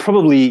 You'll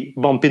probably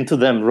bump into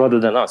them rather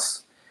than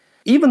us.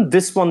 Even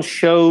this one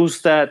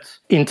shows that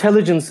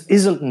intelligence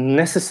isn't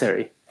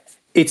necessary.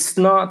 It's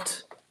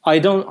not,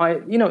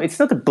 it's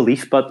not a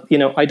belief, but,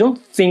 I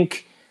don't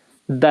think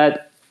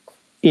that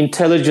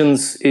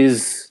intelligence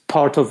is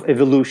part of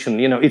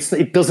evolution.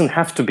 It doesn't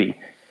have to be.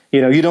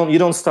 You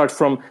don't start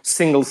from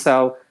single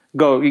cell,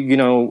 go,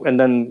 and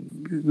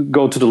then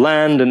go to the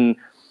land and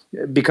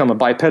become a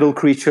bipedal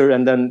creature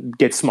and then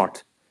get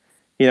smart.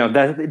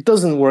 That it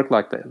doesn't work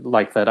like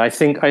that. I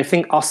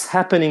think us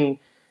happening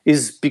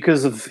is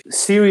because of a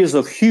series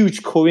of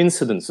huge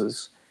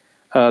coincidences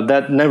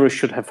that never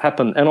should have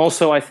happened. And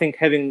also, I think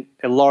having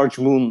a large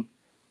moon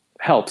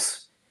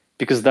helps,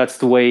 because that's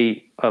the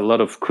way a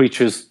lot of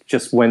creatures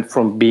just went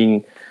from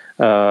being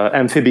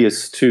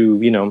amphibious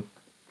to,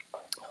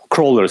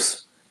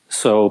 crawlers.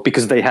 So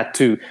because they had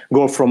to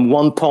go from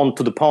one pond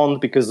to the pond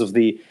because of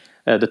the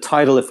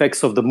tidal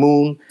effects of the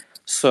moon.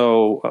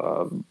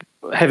 So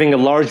having a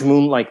large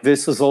moon like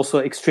this is also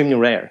extremely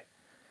rare.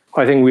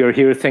 I think we are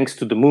here thanks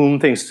to the moon,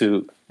 thanks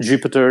to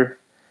Jupiter.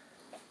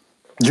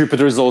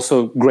 Jupiter is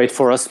also great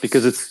for us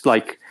because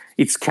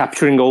it's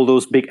capturing all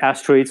those big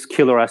asteroids,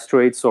 killer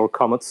asteroids or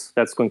comets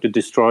that's going to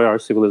destroy our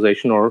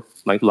civilization or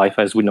like life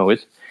as we know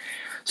it.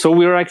 So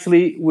we're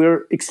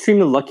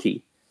extremely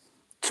lucky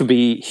to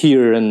be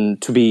here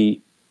and to be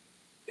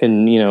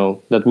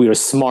that we are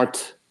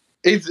smart.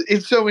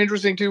 It's so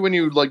interesting too when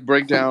you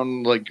break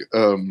down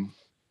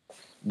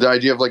the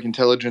idea of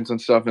intelligence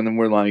and stuff, and then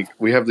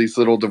we have these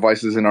little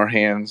devices in our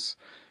hands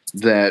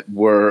that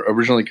were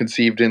originally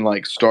conceived in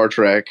Star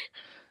Trek,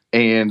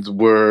 and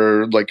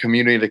we're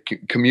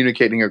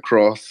communicating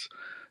across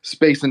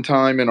space and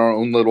time in our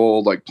own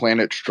little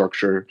planet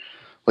structure.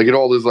 It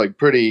all is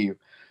pretty.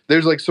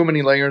 There's so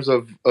many layers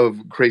of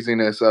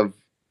craziness of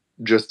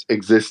just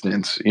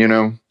existence,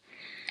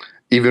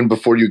 even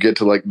before you get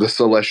to the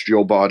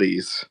celestial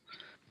bodies.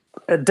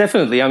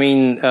 Definitely. I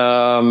mean,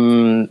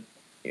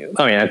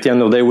 at the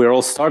end of the day, we're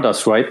all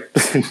stardust, right?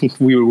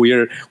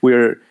 we're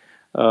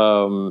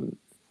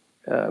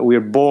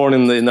born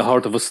in the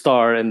heart of a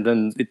star, and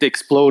then it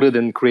exploded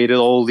and created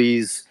all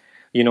these,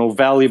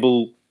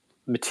 valuable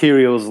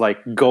materials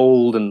like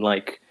gold and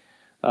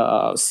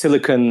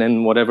silicon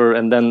and whatever,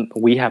 and then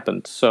we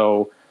happened.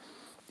 So,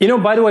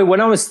 by the way, when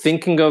I was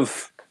thinking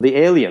of the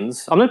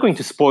aliens, I'm not going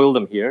to spoil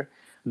them here.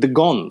 The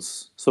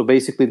Gons. So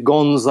basically,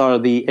 Gons are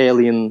the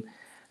alien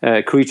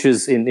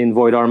creatures in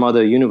Void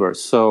Armada universe.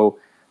 So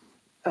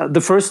the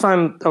first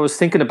time I was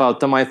thinking about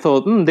them, I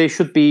thought they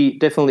should be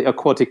definitely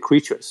aquatic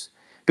creatures,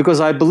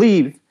 because I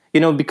believe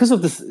because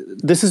of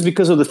this is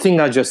because of the thing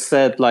I just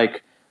said,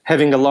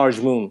 having a large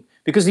moon.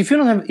 Because if you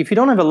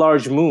don't have a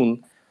large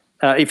moon,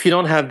 if you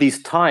don't have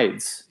these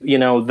tides,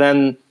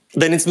 then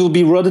it will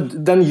be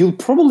rotted. Then you'll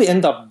probably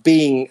end up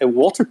being a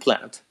water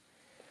planet.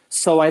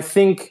 So I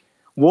think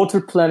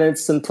water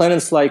planets and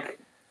planets like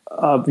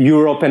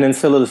Europe and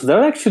Enceladus,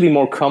 they're actually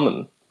more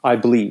common, I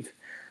believe.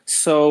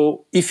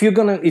 So if you're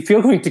going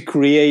to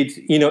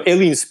create,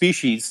 alien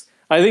species,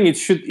 I think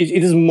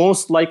it is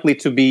most likely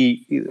to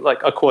be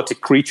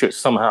aquatic creatures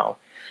somehow.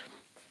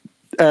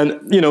 And,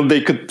 they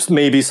could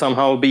maybe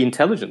somehow be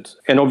intelligent.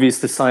 And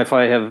obviously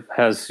sci-fi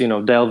has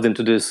delved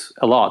into this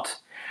a lot.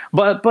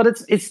 But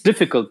it's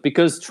difficult,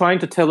 because trying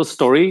to tell a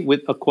story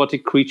with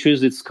aquatic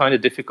creatures, it's kind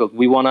of difficult.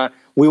 We want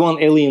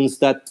aliens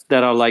that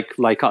are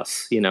like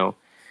us,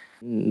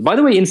 By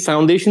the way, in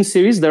Foundation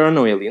series, there are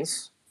no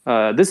aliens.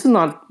 This is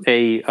not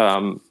a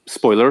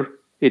spoiler.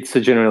 It's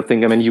a general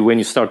thing. I mean, when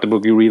you start the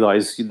book, you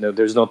realize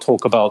there's no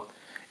talk about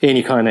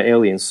any kind of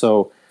aliens.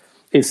 So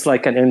it's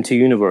like an empty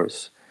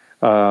universe,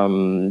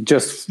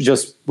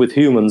 just with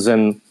humans,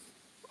 and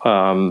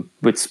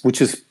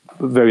which is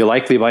very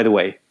likely, by the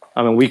way.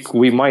 I mean,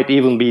 we might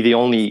even be the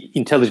only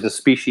intelligent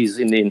species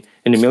in the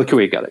Milky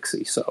Way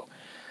galaxy. So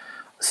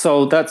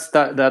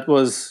that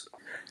was.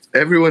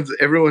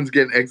 Everyone's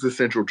getting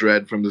existential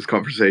dread from this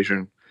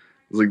conversation.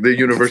 It's the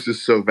universe is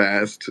so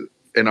vast,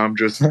 and I'm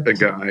just a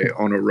guy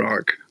on a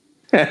rock.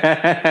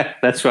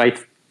 That's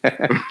right.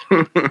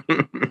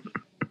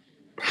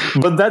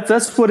 But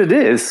that's what it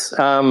is.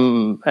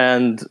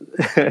 And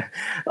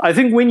I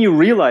think when you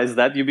realize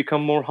that, you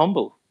become more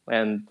humble,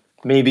 and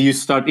maybe you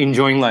start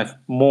enjoying life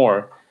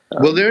more.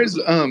 Well, there's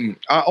I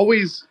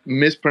always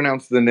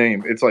mispronounce the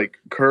name. It's like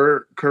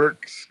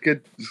Kirkstat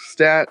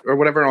or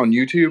whatever on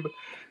YouTube.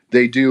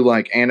 They do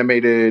like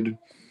animated.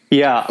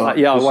 Yeah,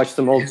 I watch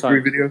them all the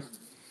time. Videos.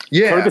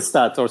 Yeah,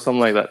 Kyrgyzstan or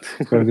something like that.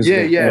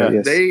 Yeah.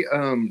 Yes.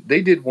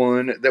 They did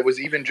one that was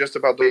even just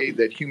about the way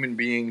that human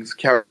beings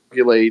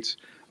calculate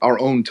our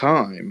own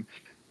time,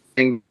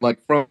 and like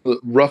from the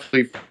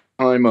roughly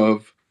time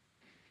of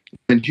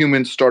when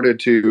humans started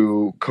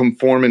to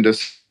conform into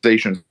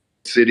stations,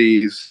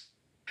 cities,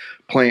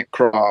 plant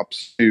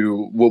crops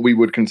to what we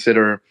would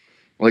consider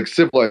like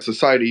civilized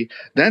society.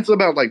 That's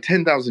about like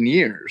 10,000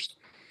 years.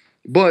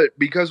 But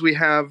because we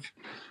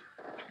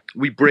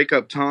break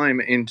up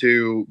time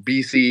into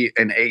BC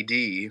and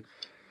AD,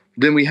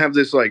 then we have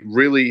this like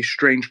really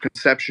strange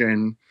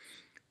conception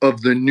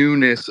of the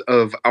newness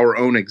of our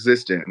own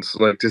existence,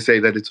 like to say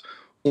that it's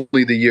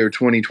only the year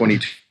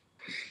 2022,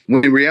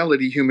 when in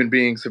reality human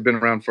beings have been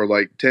around for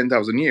like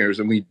 10,000 years,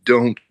 and we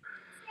don't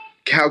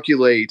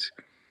calculate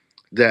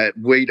that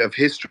weight of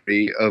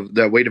history, of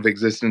that weight of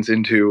existence,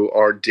 into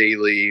our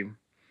daily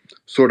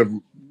sort of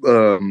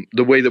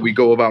the way that we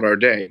go about our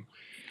day.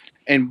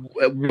 And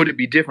would it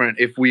be different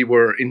if we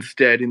were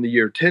instead in the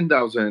year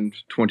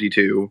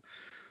 10,022,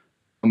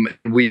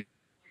 we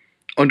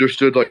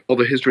understood like all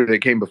the history that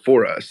came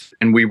before us,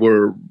 and we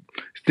were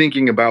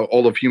thinking about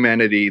all of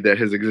humanity that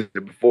has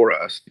existed before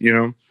us, you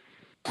know?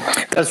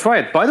 That's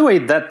right. By the way,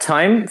 that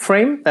time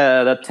frame,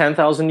 that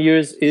 10,000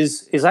 years,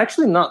 is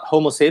actually not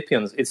Homo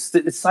sapiens.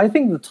 It's I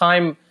think the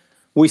time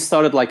we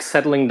started like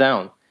settling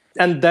down,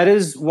 and that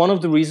is one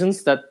of the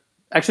reasons that,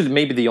 actually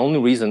maybe the only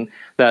reason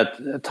that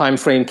time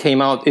frame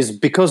came out, is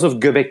because of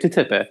Göbekli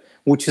Tepe,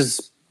 which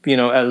is, you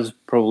know, as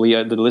probably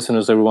the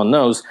listeners, everyone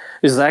knows,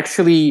 is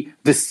actually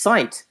the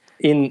site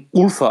in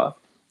Urfa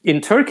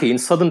in Turkey, in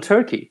southern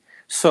Turkey.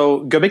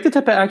 So Göbekli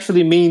Tepe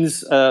actually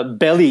means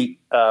belly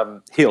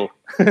hill.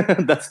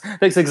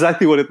 That's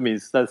exactly what it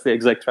means. That's the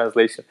exact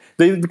translation.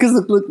 Because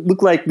they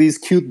look like these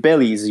cute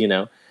bellies, you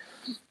know.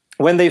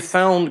 When they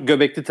found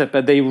Göbekli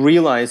Tepe, they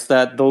realized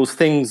that those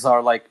things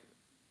are like,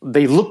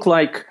 they look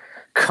like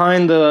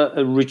kind of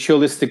a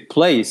ritualistic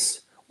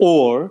place,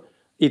 or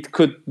it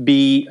could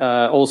be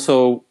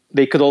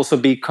they could also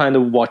be kind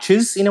of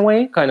watches in a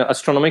way, kind of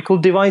astronomical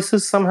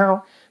devices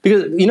somehow.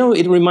 Because, you know,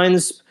 it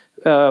reminds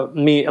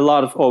me a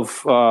lot of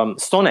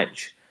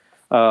Stonehenge,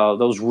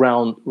 those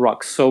round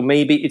rocks. So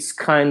maybe it's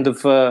kind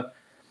of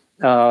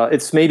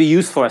it's maybe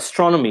used for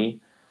astronomy,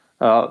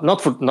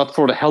 not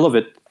for the hell of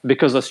it,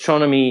 because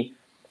astronomy,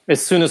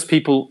 as soon as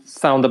people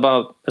found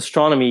about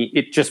astronomy,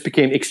 it just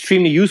became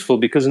extremely useful,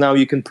 because now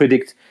you can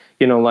predict,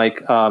 you know,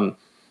 like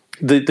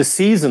the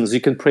seasons.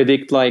 You can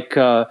predict like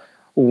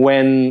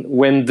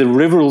when the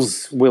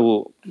rivers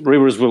will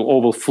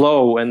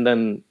overflow, and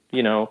then,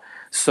 you know,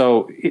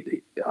 so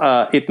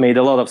it made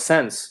a lot of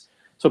sense.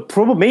 So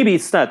probably maybe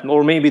it's that,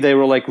 or maybe they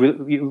were like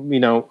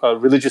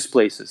religious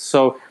places.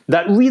 So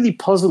that really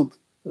puzzled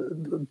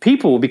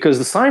people, because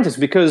the scientists,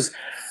 because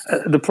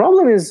the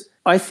problem is,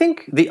 I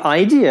think the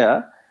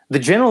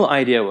general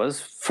idea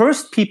was,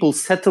 first people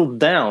settled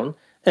down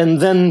and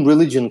then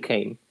religion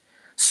came.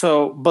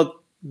 So, but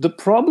the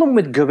problem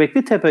with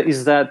Göbekli Tepe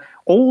is that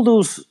all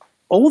those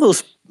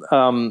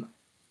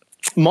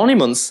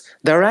monuments,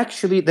 they're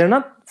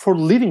not for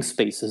living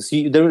spaces.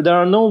 There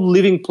are no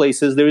living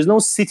places. There is no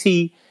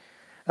city.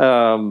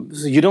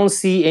 You don't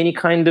see any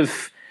kind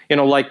of, you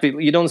know, like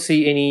you don't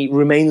see any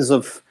remains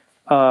of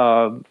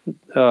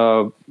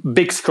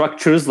big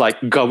structures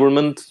like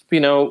government, you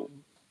know,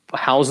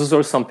 houses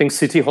or something,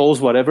 city halls,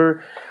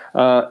 whatever.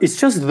 It's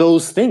just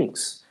those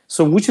things.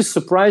 So, which is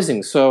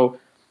surprising. So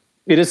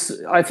it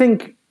is, I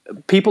think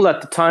people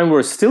at the time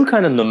were still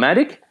kind of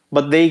nomadic,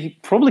 but they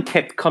probably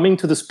kept coming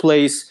to this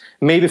place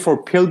maybe for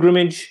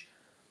pilgrimage,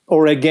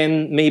 or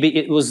again, maybe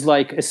it was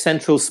like a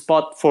central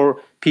spot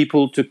for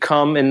people to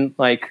come and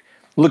like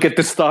look at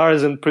the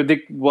stars and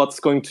predict what's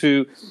going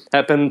to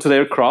happen to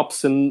their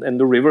crops and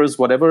the rivers,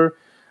 whatever.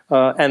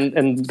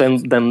 And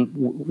then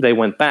they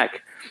went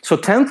back. So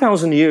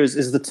 10,000 years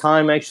is the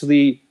time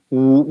actually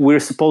we're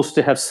supposed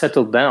to have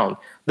settled down.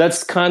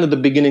 That's kind of the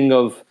beginning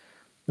of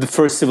the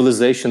first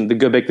civilization, the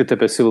Göbekli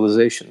Tepe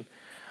civilization.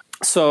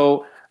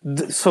 So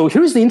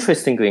here's the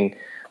interesting thing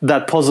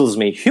that puzzles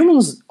me.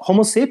 Humans,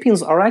 Homo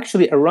sapiens, are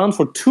actually around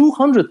for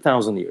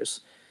 200,000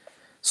 years.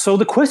 So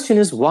the question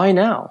is, why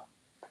now?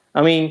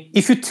 I mean,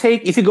 if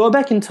you go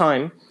back in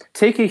time,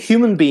 take a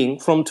human being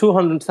from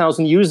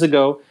 200,000 years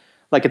ago,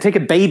 like take a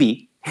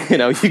baby, you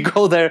know, you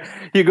go there,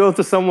 you go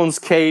to someone's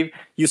cave,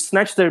 you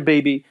snatch their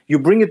baby, you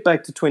bring it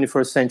back to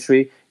 21st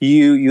century,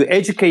 you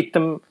educate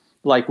them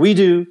like we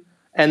do,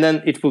 and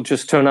then it will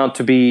just turn out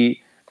to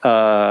be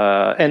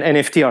an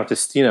NFT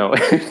artist, you know.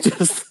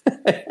 Just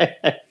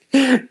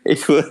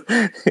it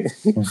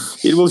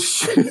will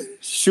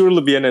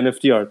surely be an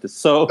NFT artist.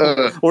 So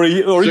or a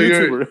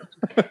YouTuber.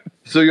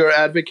 So you're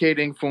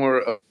advocating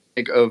for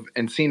of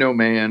Encino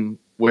Man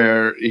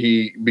where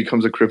he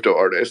becomes a crypto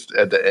artist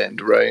at the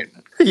end, right?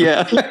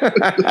 Yeah.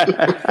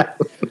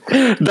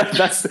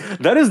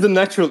 that is the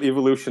natural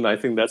evolution. I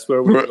think that's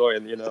where we're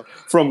going,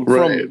 from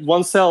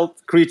one cell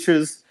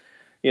creatures,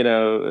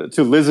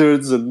 to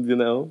lizards, and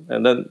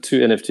and then to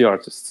NFT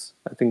artists.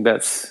 I think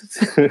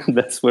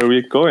that's where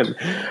we're going.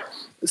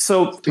 So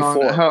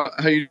before,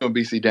 how you doing,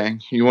 BC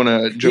Dang? You want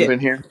to jump in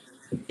here?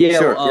 Yeah,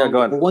 sure.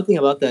 Go on. Well, one thing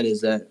about that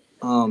is that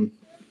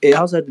it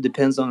also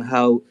depends on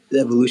how the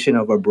evolution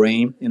of our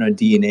brain and our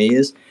DNA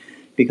is,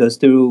 because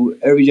through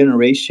every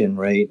generation,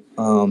 right,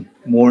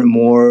 more and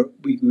more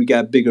we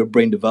got bigger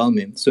brain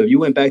development. So if you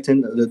went back to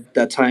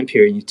that time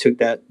period and you took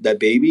that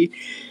baby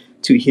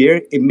to here,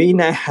 it may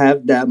not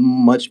have that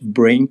much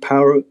brain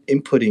power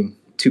inputting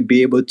to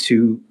be able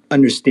to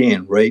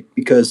understand, right?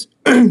 Because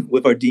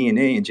with our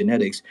DNA and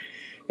genetics,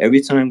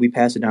 every time we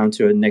pass it down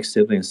to our next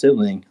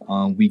sibling,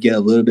 we get a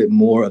little bit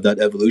more of that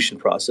evolution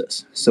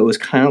process. So it's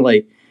kind of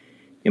like,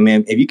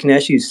 man, if you can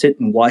actually sit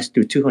and watch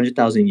through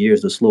 200,000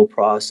 years, the slow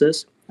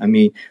process, I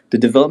mean, the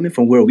development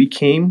from where we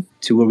came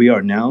to where we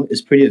are now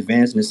is pretty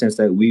advanced in the sense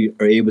that we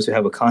are able to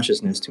have a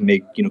consciousness to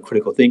make,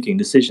 critical thinking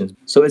decisions.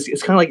 So it's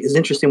kind of like, it's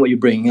interesting what you're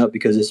bringing up,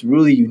 because it's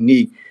really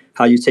unique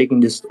how you're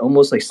taking this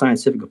almost like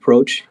scientific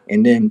approach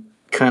and then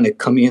kind of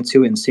coming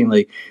into it and seeing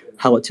like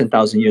how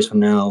 10,000 years from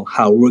now,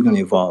 how we're going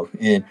to evolve.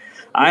 And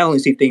I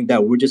honestly think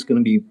that we're just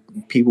going to be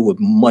people with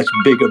much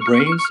bigger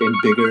brains and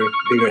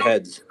bigger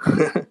heads.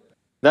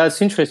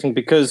 That's interesting,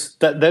 because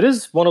that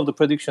is one of the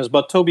predictions.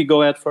 But Toby,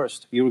 go ahead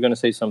first. You were going to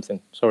say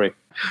something. Sorry.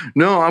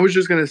 No, I was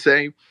just going to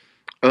say,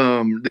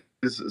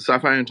 this is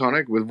Sci-Fi and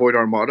Tonic with Void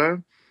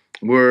Armada.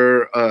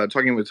 We're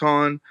talking with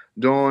Ton,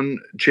 Dawn,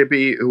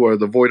 Chippy, who are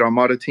the Void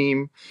Armada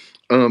team.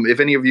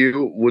 If any of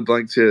you would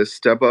like to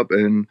step up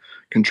and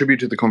contribute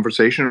to the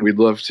conversation, we'd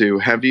love to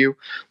have you.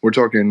 We're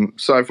talking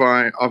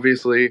sci-fi,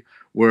 obviously.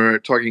 We're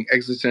talking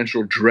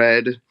existential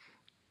dread,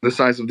 the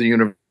size of the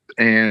universe,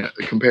 and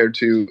compared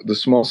to the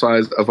small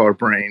size of our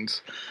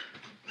brains.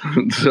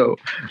 So,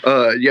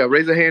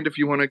 raise a hand if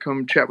you want to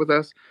come chat with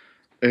us.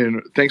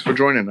 And thanks for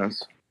joining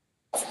us.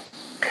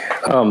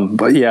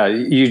 But yeah,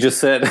 you just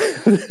said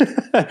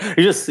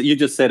you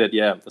just said it.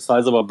 Yeah, the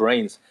size of our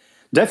brains,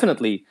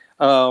 definitely.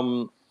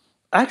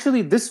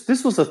 Actually,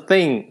 this was a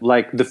thing,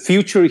 like the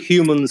future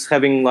humans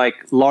having like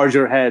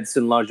larger heads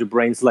and larger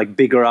brains, like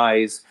bigger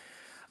eyes.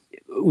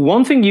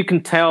 One thing you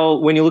can tell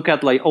when you look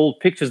at like old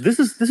pictures, this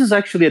is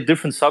actually a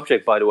different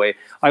subject, by the way.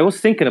 I was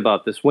thinking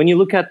about this. When you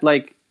look at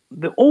like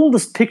the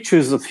oldest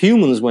pictures of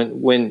humans,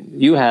 when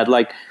you had,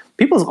 like,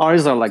 people's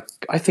eyes are like,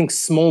 I think,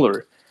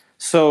 smaller.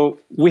 So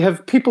we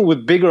have people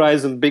with bigger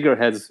eyes and bigger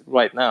heads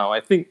right now. I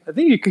think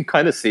you can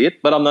kind of see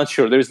it, but I'm not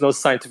sure. There's no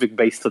scientific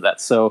base to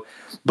that. So,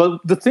 but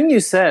the thing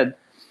you said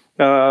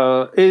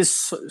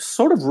is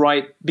sort of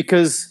right,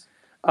 because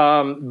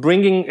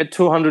bringing a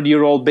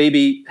 200-year-old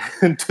baby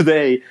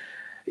today,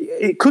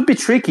 it could be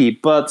tricky,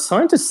 but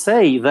scientists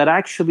say that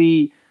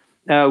actually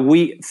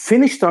we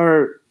finished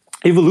our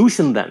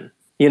evolution then.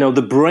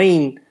 The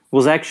brain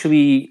was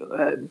actually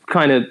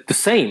kind of the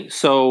same.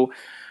 So,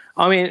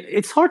 I mean,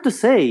 it's hard to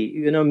say.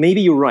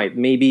 Maybe you're right.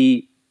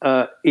 Maybe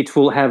it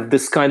will have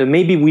this kind of,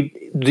 maybe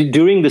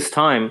during this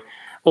time,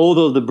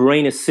 although the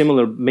brain is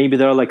similar, maybe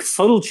there are like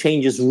subtle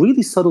changes,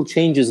 really subtle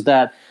changes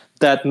that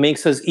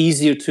makes us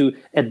easier to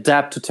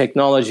adapt to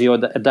technology or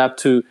adapt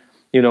to,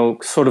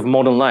 sort of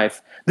modern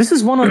life. This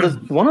is one of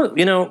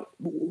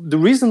the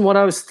reason what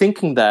I was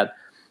thinking that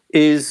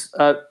is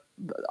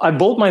I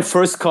bought my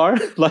first car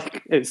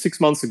like 6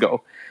 months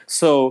ago.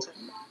 So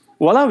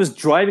while I was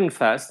driving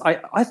fast,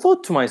 I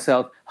thought to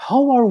myself,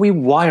 how are we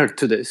wired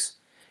to this?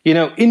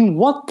 In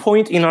what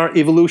point in our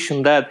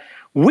evolution that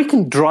we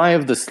can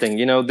drive this thing,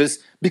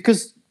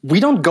 because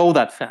we don't go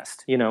that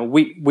fast,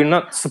 we're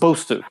not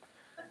supposed to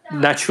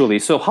naturally.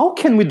 So how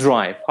can we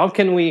drive? How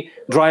can we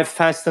drive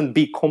fast and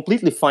be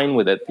completely fine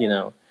with it,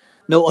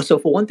 No, so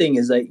for one thing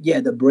is like,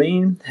 yeah, the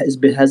brain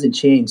hasn't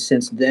changed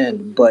since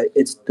then, but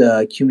it's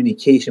the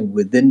communication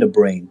within the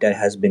brain that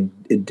has been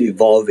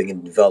evolving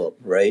and developed,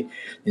 right?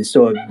 And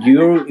so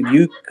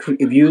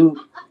if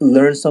you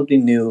learn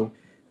something new,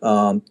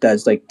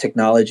 that's like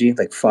technology,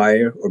 like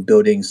fire or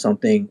building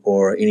something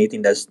or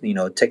anything that's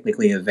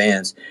technically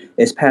advanced,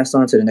 it's passed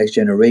on to the next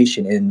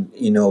generation, and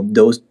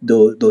those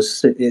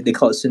they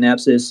call it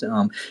synapses,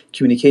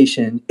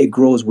 communication. It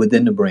grows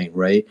within the brain,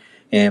 right?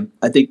 And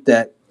I think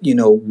that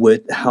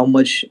with how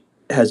much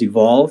has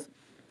evolved,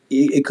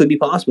 it could be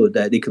possible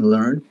that they can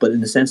learn, but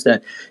in the sense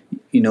that,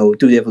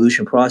 through the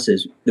evolution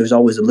process, there's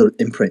always a little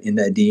imprint in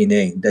that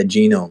DNA, that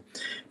genome.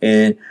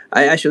 And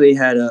I actually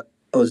I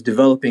was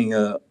developing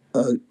a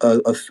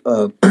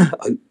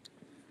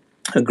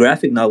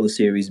graphic novel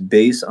series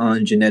based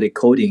on genetic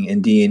coding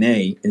and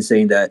DNA, and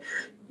saying that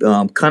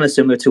kind of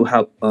similar to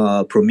how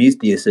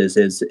Prometheus is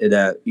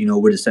that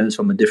we're descendants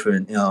from a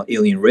different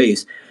alien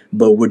race,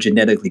 but we're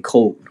genetically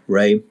coded,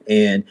 right?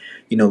 And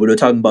we were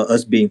talking about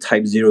us being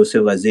type 0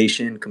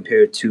 civilization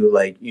compared to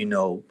like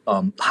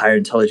higher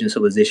intelligence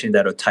civilization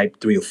that are type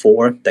 3 or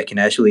 4 that can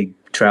actually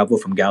travel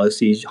from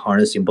galaxies,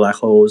 harnessing black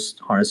holes,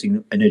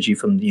 harnessing energy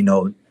from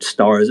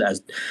stars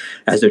as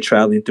they're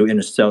traveling through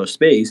interstellar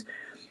space.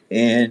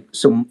 And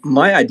so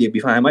my idea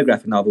behind my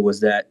graphic novel was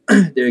that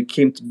there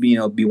came to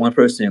be one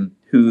person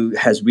who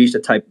has reached a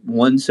type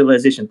 1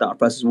 civilization thought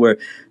process where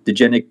their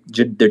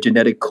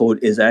genetic code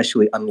is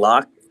actually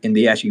unlocked, and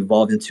they actually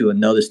evolved into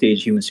another stage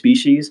of human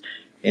species.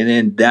 And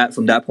then that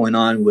from that point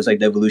on was like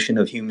the evolution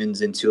of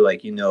humans into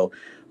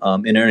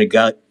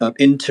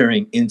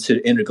entering into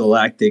the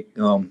intergalactic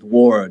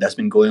war that's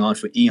been going on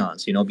for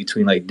eons,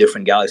 between like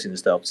different galaxies and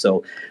stuff.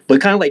 So, but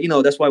kind of like,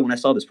 that's why when I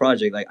saw this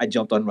project, like I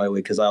jumped on right away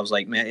because I was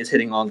like, man, it's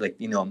hitting on like,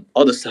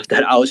 all the stuff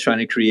that I was trying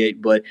to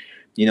create, but,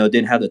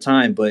 didn't have the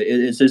time. But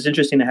it's just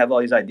interesting to have all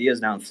these ideas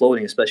now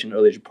floating, especially in an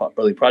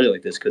early project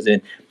like this, because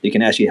then they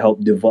can actually help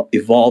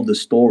evolve the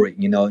story,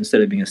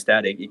 instead of being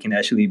static, it can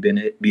actually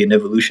be an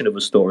evolution of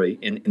a story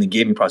in the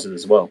gaming process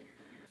as well.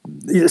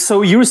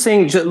 So you're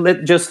saying,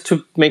 just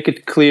to make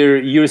it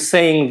clear, you're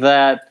saying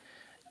that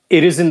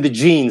it is in the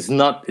genes,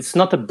 it's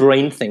not a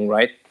brain thing,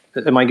 right?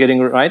 Am I getting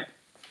it right?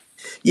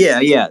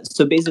 Yeah.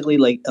 So basically,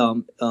 like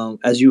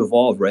as you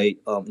evolve, right,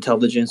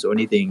 intelligence or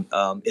anything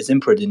is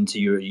imprinted into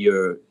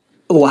your.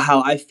 Well,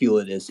 how I feel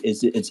it is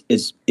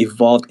it's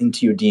evolved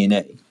into your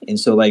DNA, and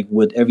so like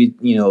with every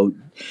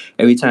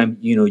time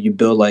you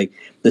build, like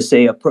let's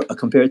say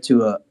compared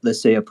to let's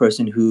say a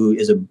person who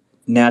is a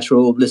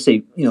natural, let's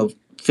say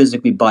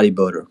physically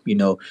bodybuilder,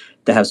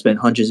 that have spent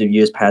hundreds of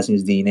years passing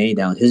his DNA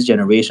down. His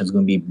generation is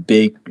going to be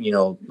big,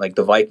 like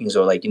the Vikings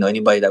or like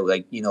anybody that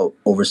like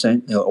over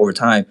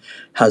time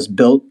has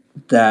built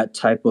that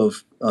type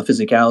of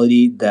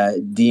physicality,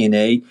 that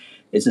DNA.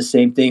 It's the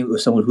same thing with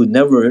someone who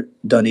never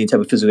done any type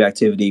of physical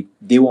activity.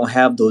 They won't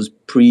have those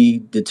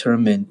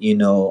predetermined,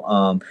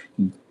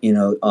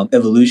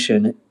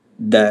 evolution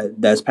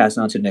that's passed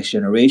on to the next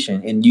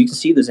generation. And you can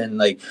see this in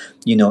like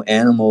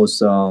animals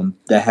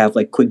that have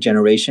like quick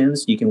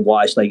generations. You can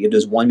watch like if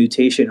there's one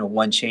mutation or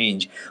one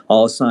change,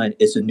 all of a sudden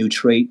it's a new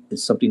trait.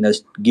 It's something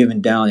that's given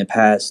down and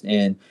passed.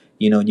 And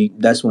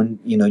that's when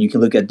you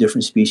can look at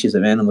different species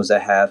of animals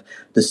that have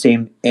the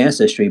same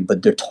ancestry,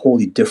 but they're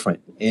totally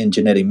different in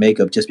genetic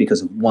makeup just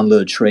because of one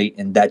little trait,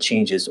 and that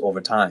changes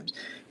over time.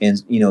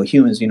 And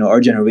humans,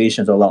 our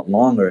generations are a lot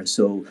longer,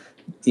 so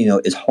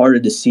it's harder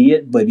to see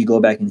it. But if you go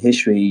back in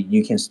history,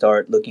 you can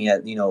start looking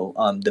at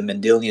the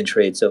Mendelian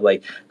traits of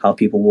like how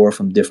people were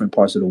from different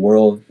parts of the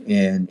world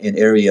and in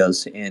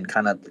areas, and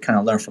kind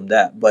of learn from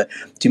that. But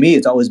to me,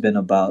 it's always been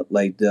about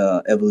like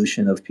the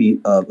evolution of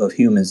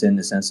humans in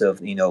the sense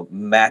of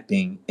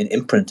mapping and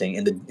imprinting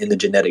in the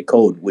genetic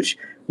code, which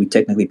we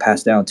technically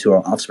pass down to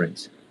our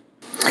offsprings.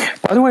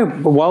 By the way,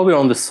 while we're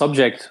on the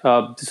subject,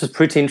 this is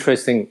pretty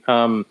interesting.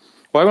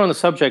 While we're on the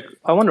subject,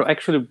 I want to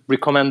actually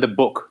recommend the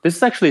book. This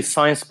is actually a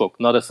science book,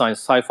 not a science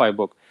sci-fi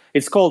book.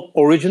 It's called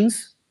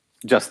Origins,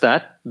 just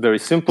that, very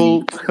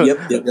simple.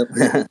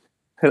 Yep.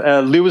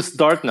 Lewis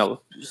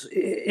Dartnell.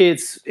 It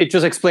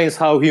just explains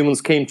how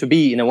humans came to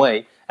be in a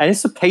way. And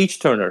it's a page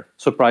turner,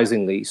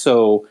 surprisingly.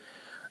 So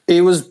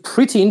it was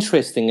pretty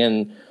interesting.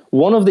 And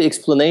one of the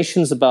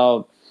explanations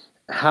about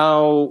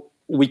how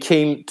we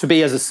came to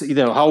be as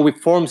how we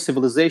formed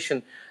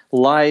civilization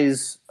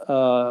lies,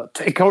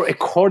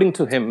 according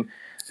to him,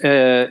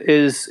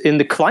 is in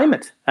the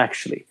climate,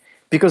 actually.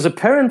 Because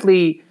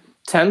apparently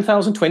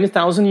 10,000,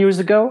 20,000 years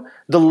ago,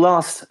 the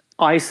last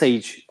ice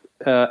age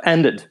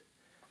ended.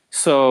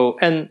 So,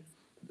 and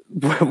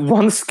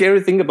one scary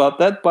thing about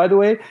that, by the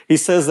way, he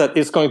says that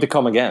it's going to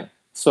come again.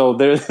 So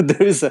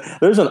there's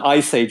an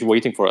ice age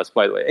waiting for us,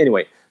 by the way.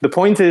 Anyway, the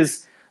point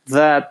is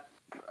that,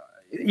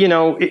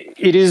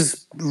 it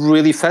is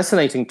really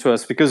fascinating to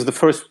us because the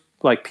first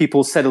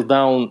people settled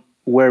down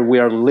where we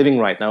are living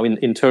right now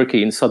in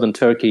Turkey, in southern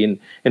Turkey, in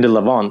the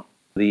Levant,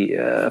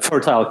 the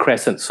Fertile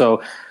Crescent.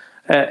 So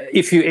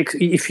if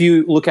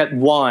you look at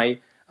why,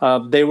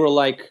 they were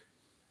like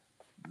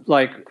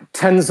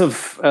tens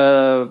of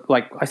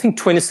I think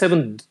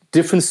 27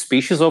 different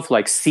species of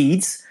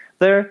seeds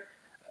there.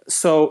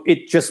 So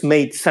it just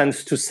made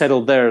sense to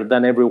settle there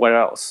than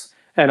everywhere else.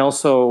 And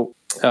also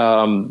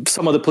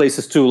some other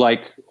places too,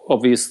 like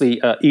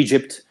obviously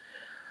Egypt,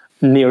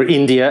 near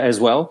India as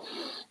well.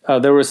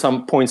 There were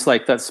some points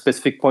like that,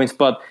 specific points.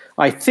 But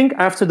I think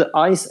after the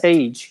Ice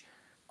Age,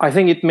 I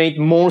think it made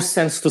more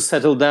sense to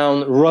settle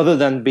down rather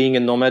than being a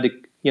nomadic,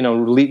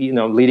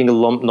 leading a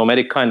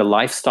nomadic kind of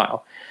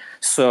lifestyle.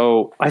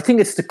 So I think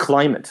it's the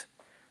climate.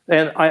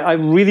 And I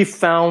really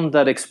found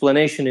that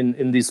explanation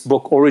in this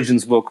book,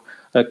 Origins book,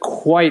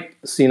 quite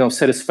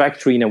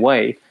satisfactory in a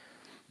way.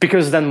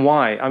 Because then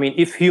why? I mean,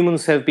 if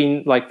humans have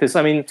been like this,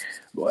 I mean,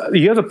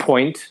 you have a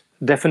point,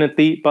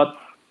 definitely, but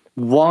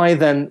why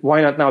then?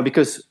 Why not now?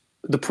 Because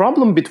the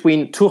problem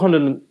between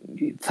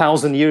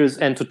 200,000 years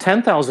and to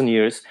 10,000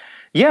 years,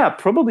 yeah,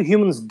 probably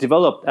humans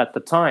developed at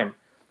the time,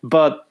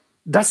 but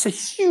that's a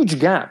huge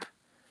gap.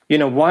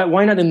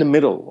 Why not in the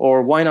middle?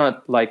 Or why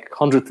not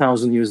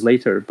 100,000 years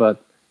later,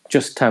 but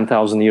just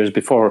 10,000 years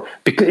before?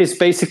 Because it's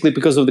basically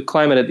because of the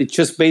climate. It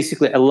just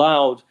basically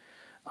allowed,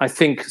 I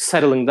think,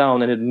 settling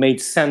down, and it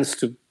made sense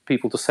to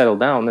people to settle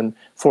down and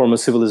form a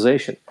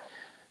civilization.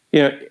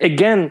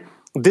 Again,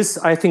 this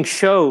I think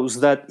shows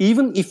that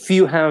even if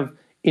you have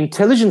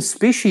intelligent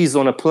species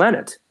on a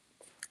planet,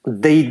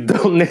 they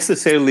don't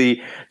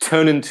necessarily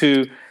turn into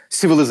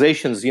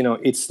civilizations.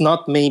 It's not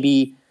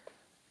maybe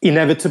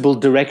inevitable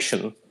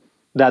direction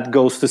that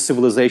goes to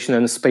civilization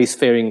and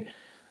spacefaring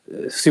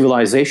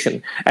civilization.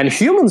 And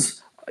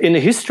humans in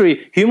history,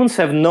 humans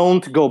have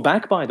known to go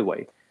back. By the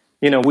way,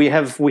 we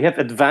have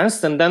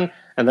advanced, and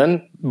then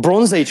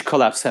Bronze Age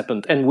collapse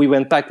happened, and we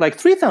went back like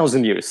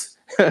 3,000 years.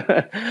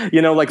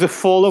 Like the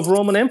fall of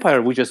Roman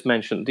Empire we just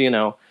mentioned.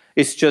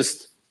 It's just,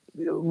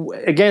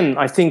 again,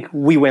 I think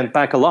we went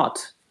back a lot.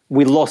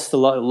 We lost a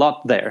lot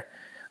there.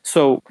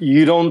 So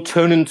you don't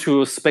turn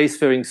into a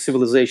spacefaring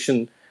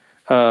civilization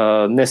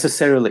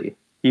necessarily.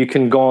 You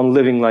can go on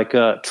living like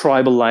a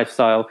tribal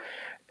lifestyle.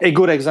 A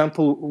good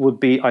example would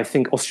be, I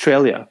think,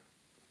 Australia,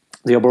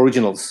 the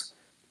Aboriginals.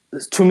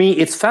 To me,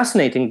 it's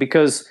fascinating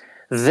because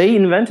they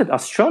invented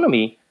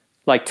astronomy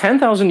like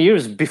 10,000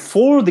 years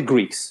before the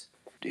Greeks.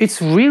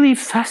 It's really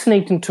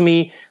fascinating to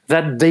me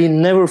that they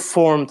never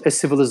formed a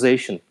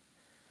civilization.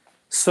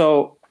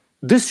 So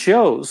this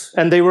shows,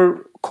 and they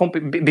were,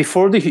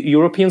 before the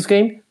Europeans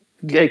came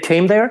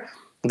there,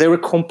 they were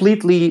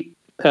completely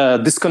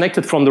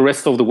disconnected from the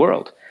rest of the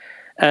world.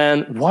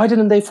 And why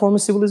didn't they form a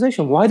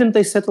civilization? Why didn't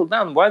they settle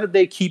down? Why did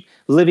they keep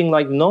living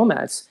like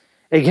nomads?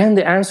 Again,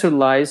 the answer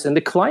lies in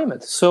the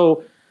climate.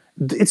 So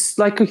it's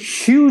like a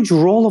huge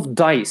roll of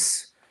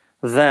dice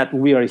that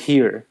we are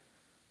here.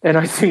 And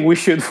I think we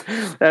should,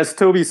 as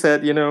Toby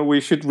said,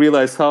 we should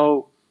realize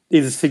how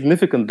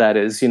insignificant that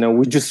is.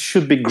 We just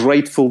should be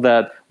grateful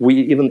that we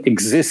even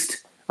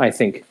exist, I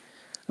think.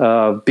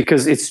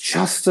 Because it's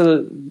just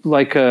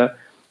like a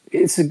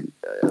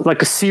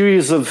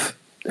series of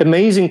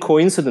amazing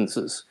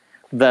coincidences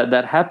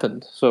that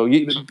happened. So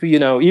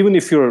even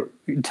if you're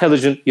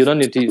intelligent, you don't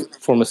need to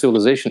form a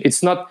civilization.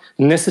 It's not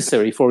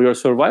necessary for your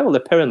survival.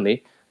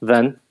 Apparently,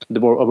 then the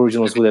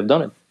Aboriginals would have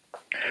done it.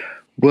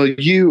 Well,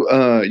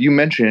 you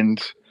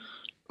mentioned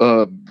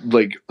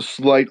like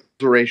slight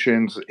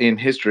alterations in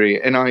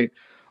history, and I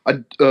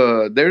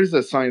there's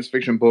a science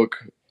fiction book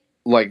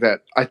like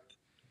that.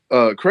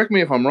 Correct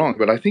me if I'm wrong,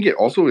 but I think it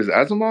also is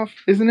Asimov,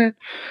 isn't it?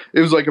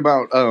 It was like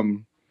about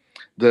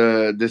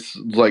this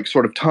like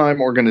sort of time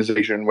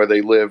organization where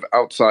they live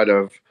outside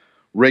of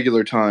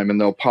regular time, and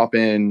they'll pop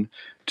in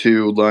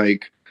to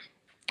like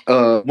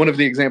one of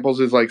the examples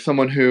is like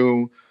someone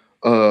who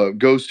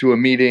goes to a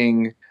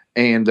meeting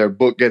and their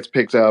book gets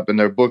picked up, and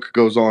their book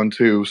goes on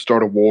to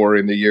start a war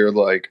in the year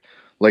like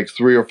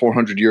 300 or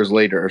 400 years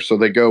later. So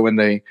they go and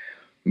the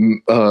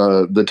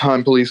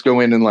time police go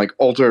in and like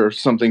alter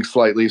something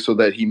slightly so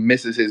that he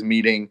misses his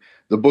meeting.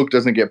 The book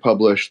doesn't get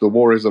published. The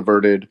war is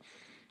averted,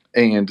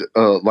 and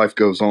life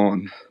goes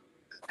on.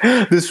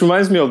 This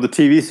reminds me of the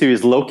TV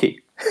series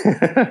Loki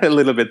a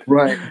little bit.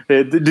 Right.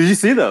 Did you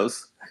see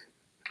those?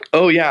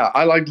 Oh, yeah.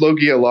 I liked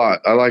Loki a lot.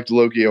 I liked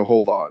Loki a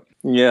whole lot.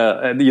 Yeah.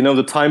 And,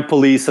 the time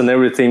police and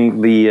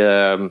everything.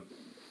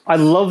 I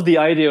love the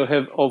idea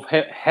of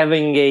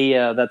having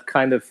that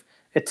kind of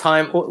a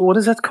time. What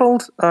is that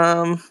called?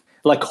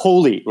 Like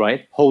holy,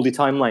 right? Holy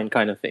timeline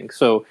kind of thing.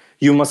 So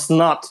you must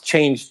not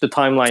change the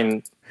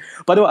timeline.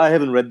 By the way, I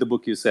haven't read the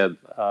book you said.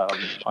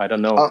 I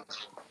don't know.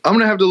 I'm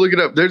going to have to look it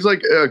up. There's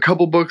like a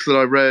couple books that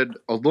I read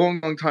a long,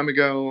 long time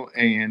ago,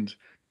 and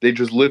they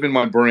just live in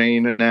my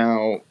brain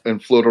now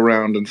and float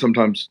around, and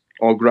sometimes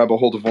I'll grab a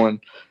hold of one,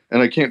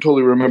 and I can't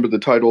totally remember the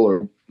title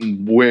or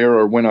where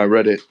or when I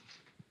read it.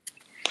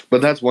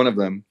 But that's one of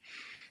them.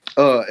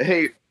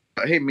 Hey,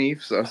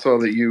 Meefs, I saw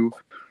that you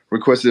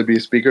requested to be a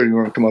speaker. You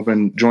want to come up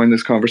and join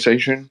this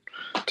conversation?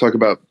 Talk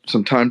about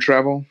some time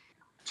travel?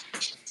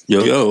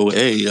 Yo,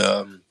 hey,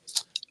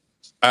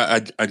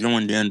 I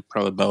joined in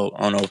probably about,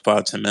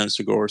 5-10 minutes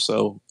ago or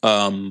so.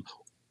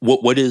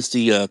 What is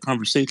the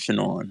conversation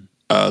on?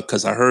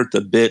 Because I heard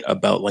the bit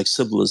about like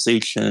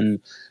civilization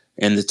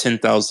and the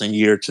 10,000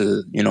 year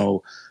to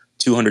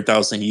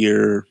 200,000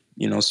 year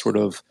sort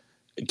of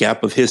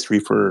gap of history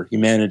for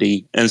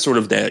humanity, and sort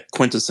of that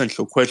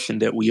quintessential question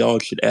that we all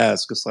should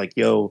ask. It's like,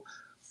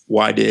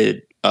 why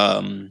did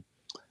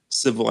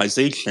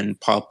civilization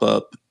pop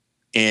up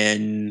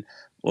in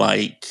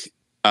like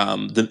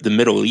the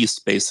Middle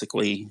East,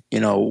 basically?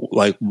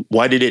 Like,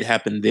 why did it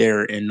happen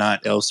there and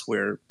not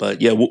elsewhere?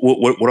 But yeah,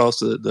 what else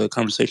the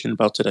conversation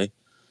about today?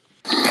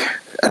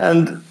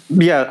 And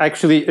yeah,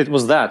 actually, it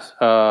was that.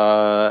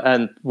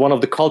 And one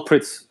of the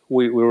culprits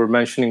we were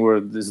mentioning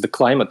is the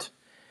climate,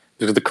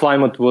 because the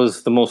climate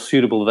was the most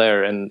suitable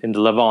there in the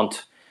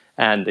Levant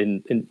and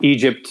in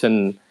Egypt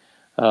and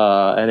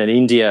in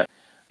India.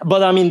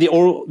 But I mean,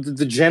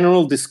 the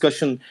general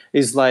discussion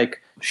is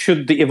like,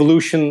 should the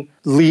evolution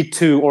lead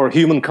to, or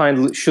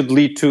humankind should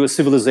lead to a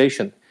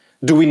civilization?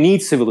 Do we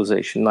need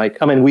civilization? Like,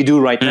 I mean, we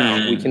do right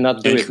now. We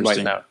cannot do it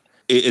right now.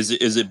 Is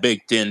it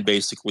baked in,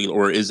 basically,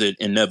 or is it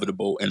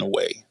inevitable in a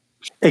way?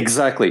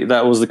 Exactly.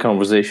 That was the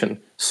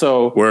conversation.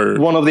 So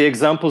one of the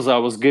examples I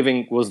was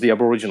giving was the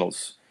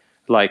Aboriginals.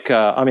 Like,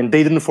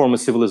 they didn't form a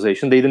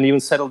civilization. They didn't even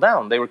settle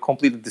down. They were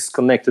completely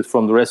disconnected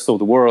from the rest of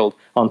the world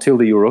until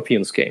the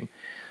Europeans came.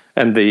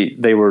 And they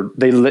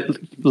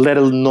led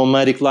a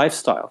nomadic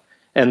lifestyle.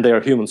 And they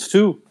are humans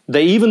too.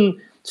 They even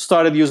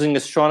started using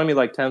astronomy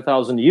like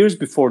 10,000 years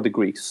before the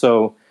Greeks.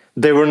 So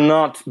they were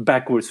not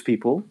backwards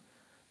people.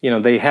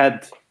 They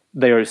had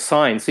their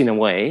science in a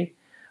way,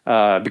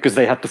 because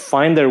they had to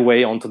find their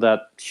way onto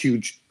that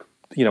huge,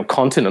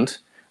 continent,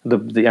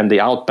 and the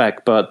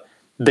outback. But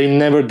they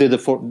never did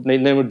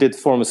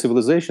form a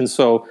civilization.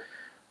 So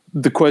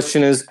the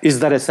question is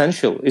that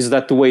essential? Is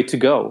that the way to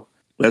go?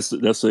 That's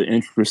an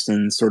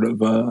interesting sort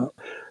of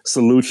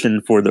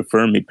solution for the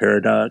Fermi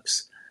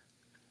paradox.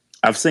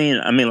 I've seen.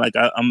 I'm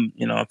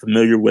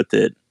familiar with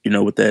it.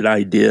 With that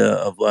idea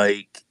of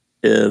like,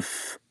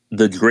 if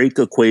the Drake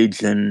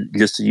equation,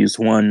 just to use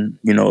one,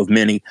 of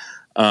many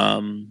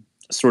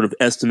sort of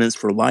estimates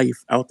for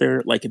life out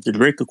there, like if the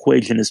Drake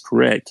equation is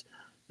correct,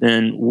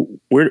 then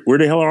where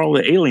the hell are all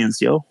the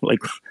aliens, yo? Like,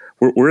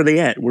 where are they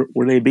at?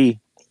 Where they be?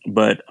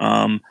 But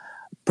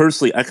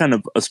personally, I kind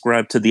of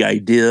ascribe to the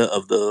idea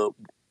of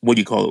what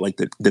do you call it, like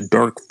the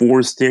dark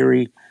force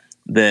theory,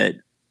 that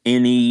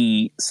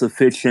any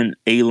sufficient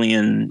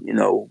alien,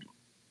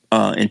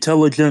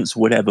 intelligence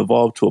would have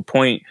evolved to a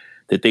point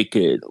that they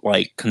could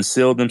like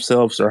conceal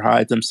themselves or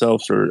hide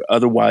themselves or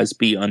otherwise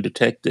be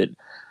undetected.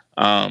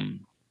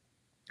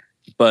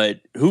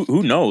 But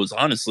who knows,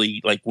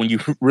 honestly, like when you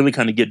really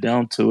kind of get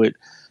down to it,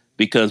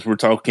 because we're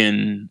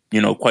talking,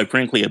 quite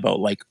frankly, about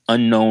like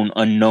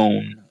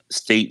unknown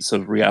states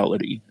of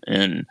reality.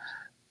 And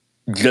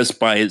just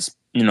by its,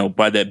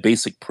 by that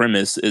basic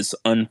premise, is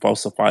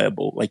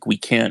unfalsifiable. Like we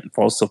can't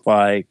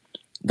falsify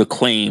the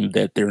claim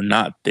that they're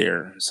not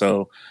there.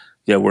 So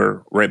yeah,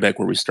 we're right back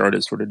where we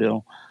started, sort of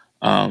deal.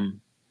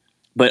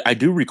 But I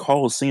do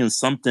recall seeing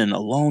something a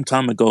long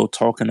time ago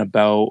talking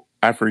about,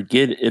 I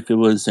forget if it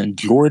was in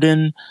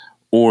Jordan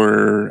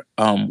or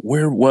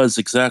where it was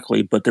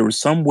exactly, but there was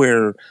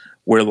somewhere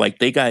where like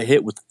they got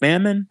hit with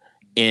famine,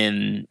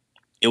 and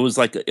it was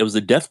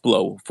a death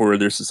blow for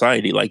their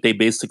society. Like they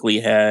basically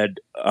had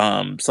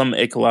some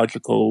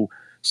ecological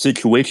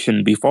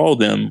situation befall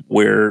them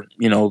where,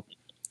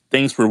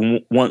 things were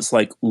once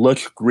like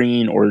lush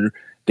green, or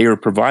they were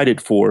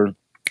provided for.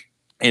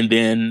 And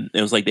then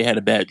it was like they had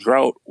a bad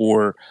drought,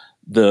 or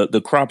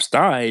the crops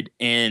died,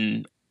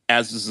 and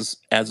as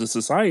a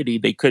society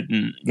they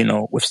couldn't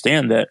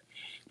withstand that.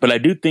 But I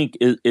do think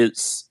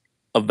it's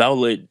a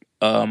valid,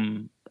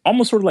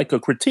 almost sort of like a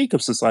critique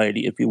of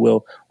society, if you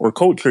will, or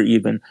culture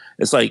even.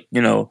 It's like,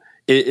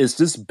 is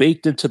this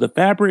baked into the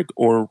fabric,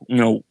 or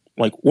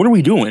like what are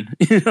we doing?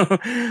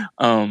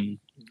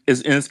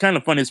 It's kind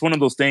of funny. It's one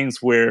of those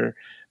things where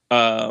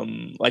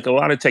like a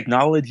lot of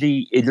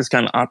technology, it just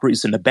kind of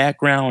operates in the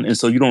background, and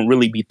so you don't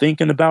really be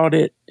thinking about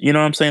it. You know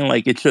what I'm saying?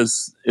 Like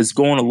it's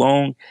going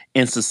along,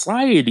 and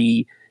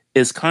society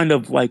is kind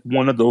of like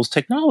one of those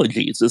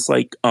technologies. It's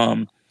like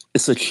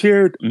it's a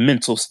shared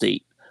mental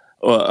state,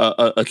 or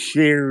a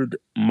shared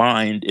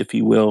mind, if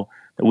you will,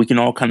 that we can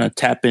all kind of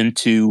tap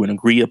into and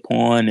agree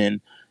upon,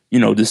 and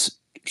this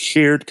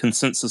shared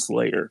consensus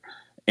layer,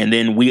 and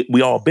then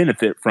we all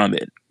benefit from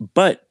it.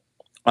 But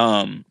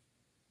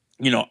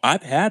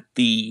I've had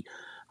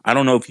I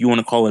don't know if you want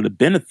to call it a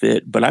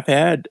benefit, but I've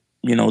had,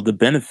 the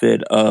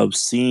benefit of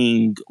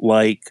seeing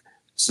like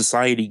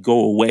society go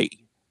away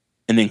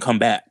and then come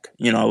back.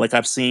 Like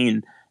I've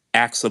seen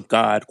acts of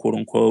God, quote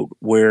unquote,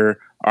 where,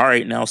 all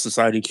right, now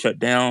society shut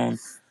down.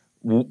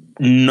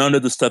 None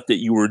of the stuff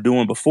that you were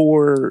doing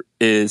before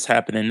is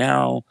happening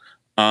now.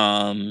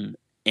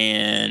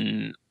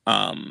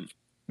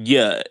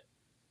 Yeah,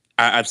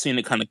 I've seen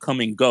it kind of come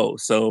and go.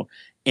 So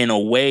in a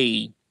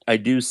way, I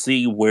do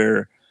see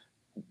where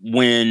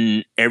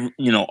when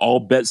all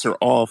bets are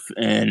off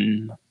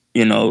and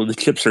the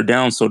chips are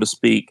down, so to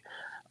speak,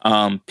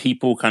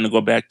 people kind of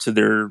go back to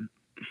their,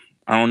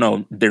 I don't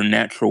know, their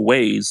natural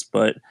ways.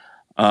 But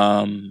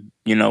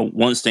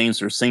once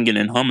things are singing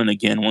and humming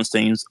again, once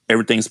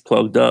everything's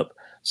plugged up,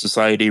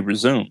 society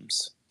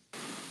resumes.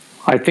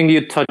 I think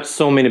you touched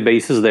so many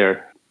bases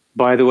there.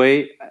 By the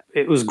way,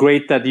 it was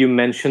great that you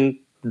mentioned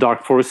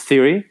dark forest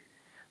theory.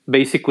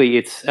 Basically,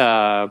 it's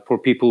for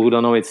people who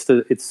don't know,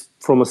 it's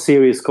from a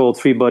series called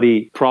Three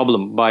Body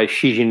Problem by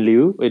Xijin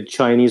Liu, a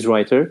Chinese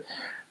writer.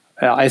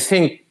 I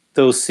think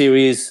those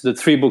series, the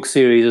 3-book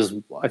series, is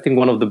I think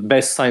one of the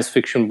best science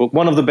fiction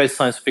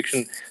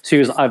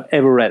series I've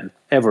ever read,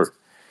 ever.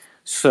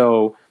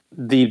 So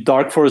the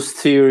dark forest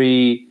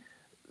theory,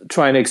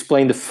 trying to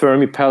explain the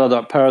Fermi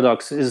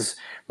paradox,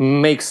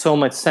 makes so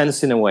much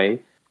sense in a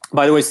way.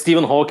 By the way,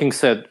 Stephen Hawking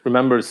said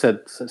a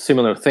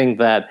similar thing,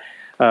 that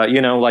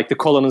like the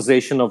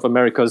colonization of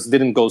Americas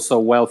didn't go so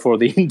well for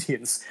the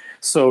Indians.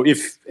 So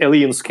if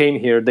aliens came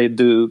here, they'd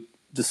do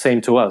the same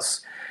to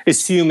us,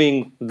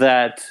 assuming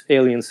that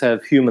aliens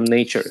have human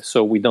nature.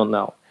 So we don't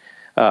know.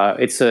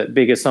 It's a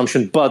big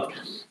assumption, but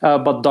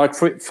dark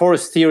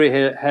forest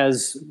theory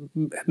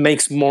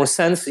makes more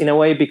sense in a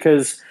way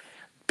because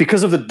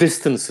of the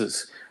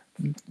distances.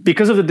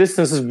 because of the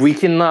distances, we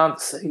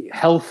cannot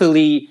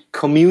healthily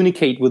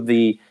communicate with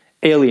the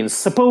aliens.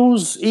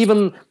 Suppose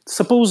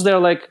they're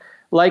like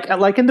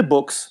in the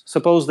books.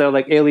 Suppose they're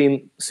like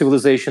alien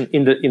civilization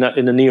in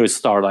the nearest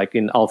star, like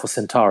in Alpha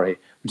Centauri,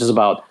 which is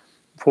about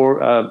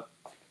 4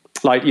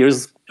 light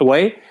years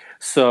away.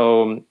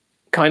 So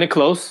kind of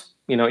close,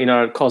 in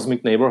our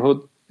cosmic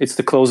neighborhood. It's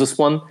the closest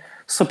one.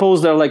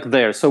 Suppose they're like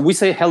there. So we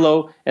say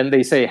hello, and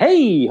they say,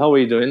 "Hey, how are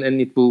you doing?"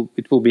 And it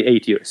will be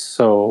 8 years.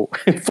 So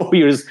 4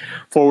 years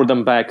forward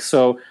and back.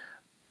 So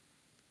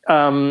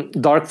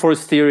dark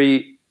force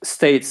theory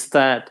states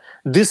that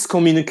this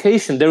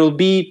communication, there will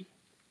be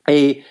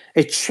a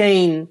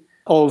chain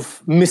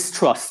of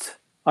mistrust.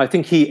 I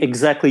think he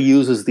exactly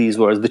uses these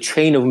words, the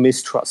chain of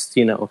mistrust,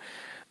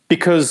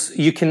 because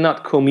you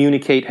cannot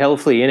communicate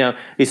healthily.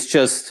 It's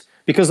just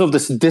because of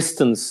this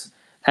distance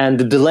and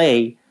the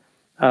delay.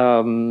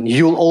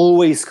 You'll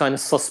always kind of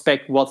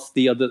suspect what's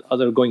the other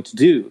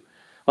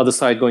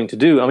side going to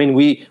do. I mean,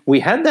 we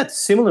had that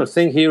similar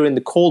thing here in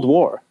the Cold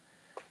War,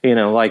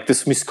 like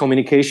this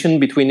miscommunication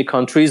between the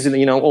countries,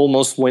 and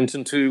almost went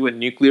into a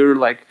nuclear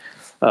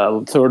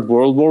Third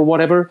World War,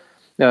 whatever.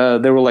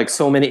 There were like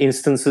so many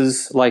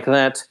instances like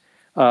that.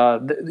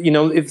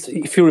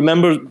 If you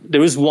remember,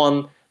 there is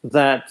one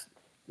that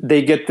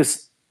they get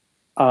this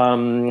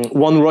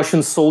one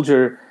Russian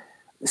soldier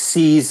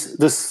sees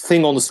this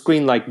thing on the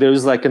screen, like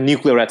there's like a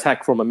nuclear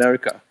attack from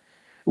America,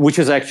 which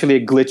is actually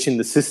a glitch in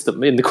the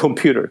system, in the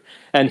computer.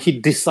 And he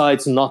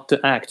decides not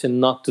to act and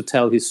not to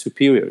tell his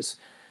superiors.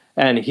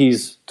 And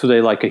he's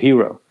today like a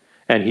hero.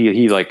 And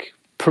he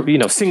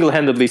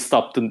single-handedly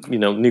stopped the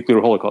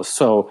nuclear holocaust.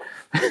 So,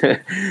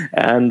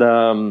 and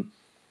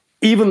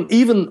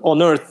even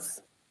on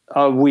Earth,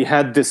 we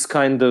had this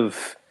kind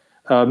of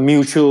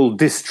mutual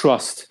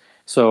distrust.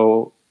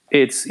 So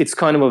it's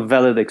kind of a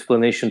valid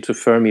explanation to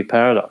Fermi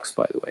Paradox,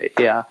 by the way.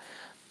 Yeah.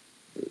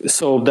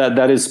 So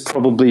that is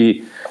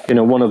probably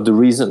one of the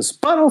reasons.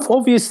 But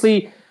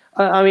obviously,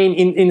 I mean,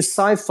 in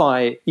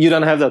sci-fi, you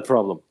don't have that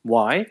problem.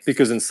 Why?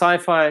 Because in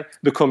sci-fi,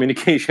 the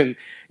communication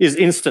is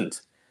instant.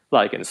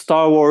 Like in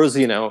Star Wars,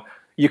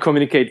 you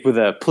communicate with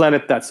a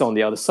planet that's on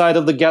the other side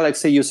of the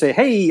galaxy. You say,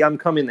 "Hey, I'm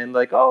coming," and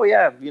like, "Oh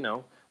yeah,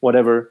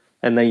 whatever,"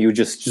 and then you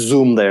just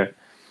zoom there.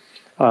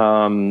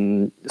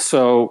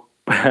 So.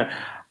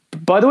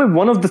 By the way,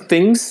 one of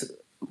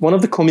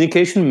the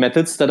communication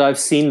methods that I've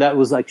seen that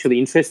was actually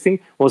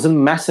interesting was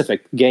in Mass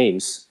Effect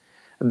games.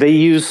 They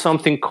use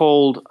something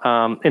called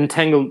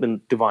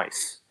entanglement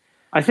device.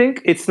 I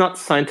think it's not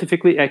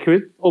scientifically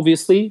accurate,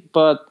 obviously,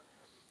 but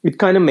it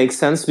kind of makes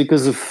sense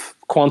because of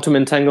quantum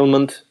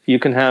entanglement. You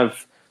can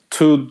have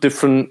two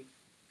different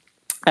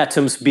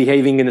atoms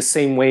behaving in the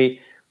same way,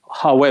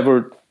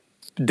 however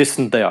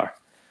distant they are.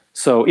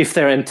 So if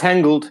they're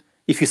entangled,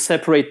 if you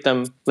separate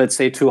them, let's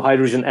say two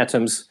hydrogen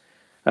atoms,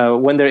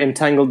 when they're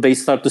entangled, they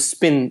start to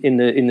spin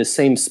in the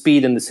same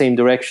speed in the same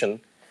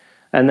direction,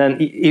 and then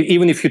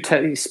even if you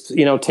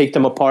take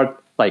them apart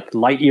like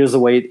light years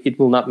away, it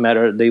will not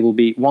matter. They will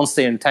be, once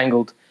they're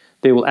entangled,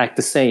 they will act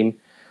the same.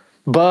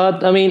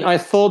 But I mean, I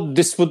thought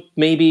this would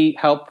maybe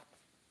help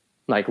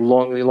like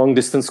long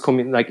distance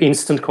like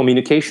instant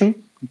communication,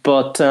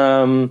 but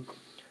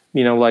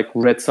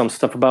read some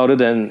stuff about it,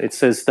 and it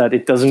says that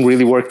it doesn't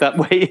really work that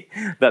way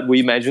that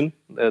we imagine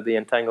the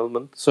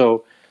entanglement.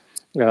 So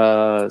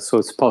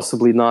it's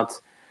possibly not.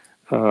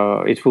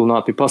 It will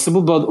not be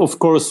possible. But of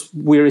course,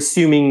 we're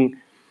assuming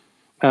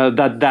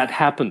that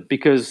happened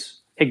because,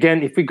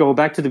 again, if we go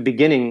back to the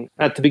beginning,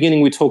 at the beginning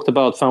we talked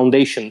about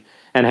foundation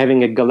and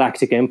having a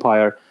galactic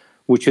empire,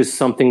 which is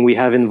something we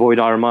have in Void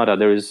Armada.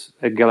 There is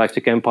a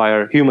galactic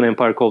empire, human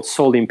empire called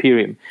Sol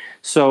Imperium.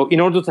 So in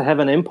order to have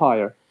an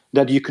empire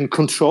that you can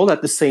control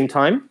at the same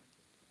time,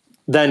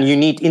 then you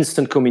need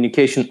instant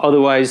communication.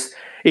 Otherwise,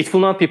 it will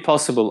not be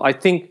possible. I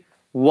think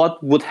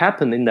what would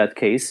happen in that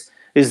case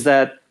is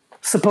that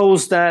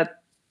suppose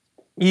that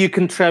you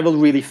can travel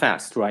really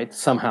fast, right,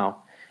 somehow.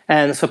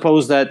 And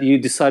suppose that you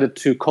decided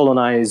to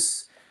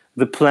colonize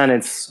the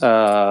planets,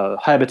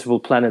 habitable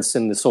planets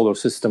in the solar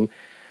system.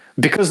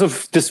 Because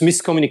of this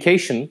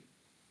miscommunication,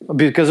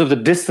 because of the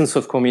distance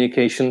of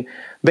communication,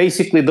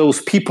 basically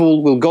those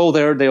people will go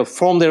there, they'll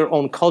form their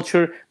own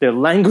culture, their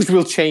language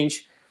will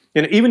change.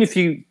 Even if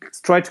you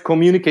try to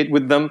communicate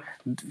with them,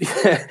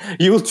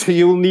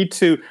 you'll need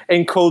to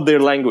encode their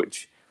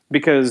language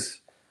because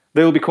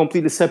they will be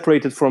completely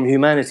separated from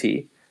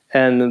humanity,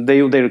 and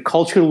their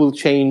culture will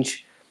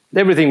change.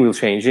 Everything will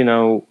change.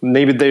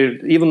 Maybe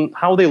even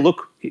how they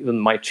look even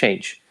might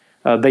change.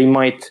 They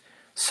might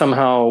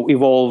somehow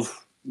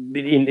evolve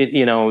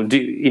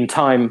in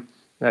time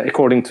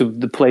according to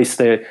the place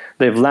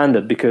they've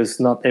landed, because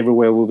not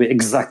everywhere will be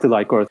exactly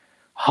like Earth.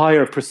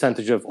 Higher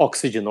percentage of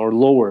oxygen or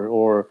lower,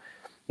 or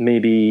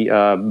maybe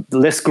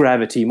less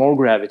gravity, more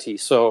gravity.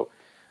 So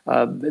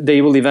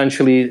they will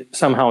eventually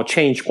somehow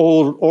change,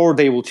 or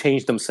they will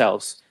change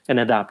themselves and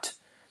adapt.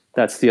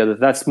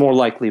 That's more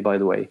likely, by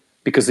the way,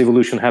 because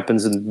evolution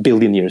happens in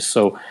billion years.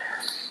 So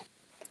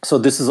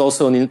this is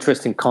also an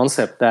interesting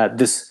concept, that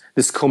this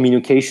this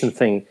communication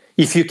thing.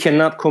 If you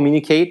cannot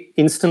communicate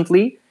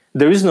instantly,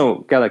 there is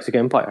no galactic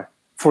empire.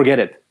 Forget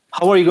it.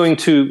 How are you going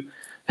to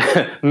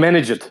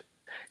manage it,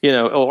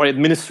 or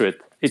administer it?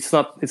 It's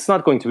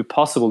not going to be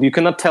possible. You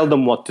cannot tell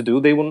them what to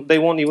do. They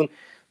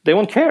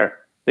won't care.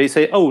 They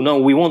say, "Oh no,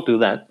 we won't do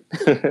that."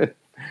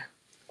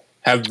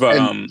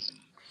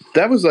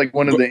 That was like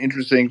one of the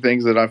interesting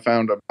things that I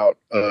found about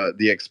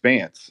The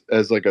Expanse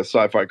as like a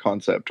sci-fi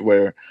concept,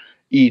 where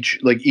each,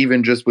 like,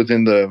 even just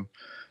within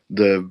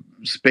the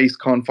space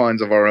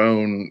confines of our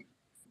own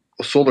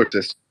solar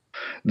system,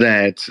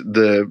 that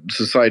the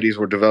societies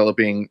were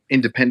developing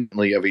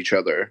independently of each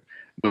other,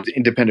 with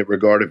independent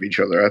regard of each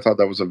other. I thought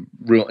that was a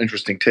real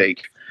interesting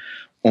take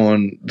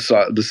on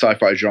the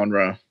sci-fi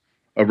genre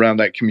around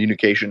that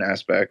communication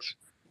aspect.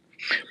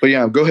 But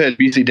yeah, go ahead,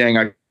 BC Dang,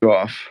 I go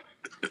off.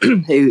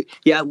 Hey,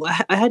 yeah, well,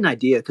 I had an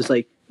idea because,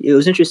 like, it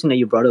was interesting that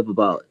you brought up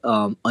about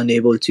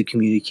unable to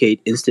communicate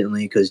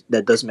instantly, because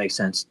that does make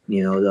sense.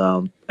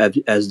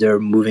 As they're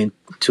moving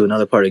to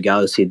another part of the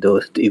galaxy,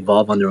 they'll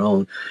evolve on their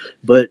own.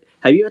 But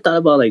have you ever thought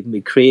about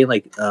like creating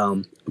like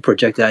a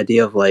projected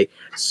idea of like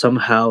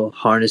somehow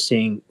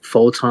harnessing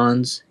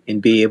photons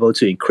and be able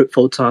to encrypt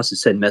photons to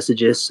send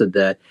messages so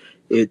that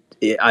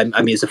I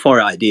mean, it's a far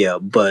idea,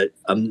 but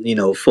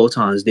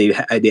photons, they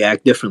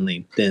act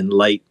differently than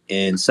light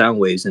and sound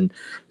waves, and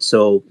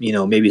so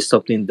maybe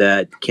something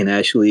that can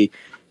actually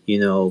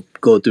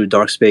go through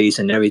dark space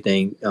and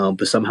everything,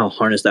 but somehow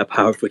harness that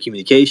power for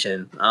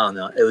communication. I don't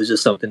know. It was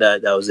just something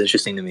that was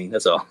interesting to me.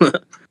 That's all.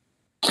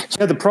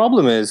 Yeah, the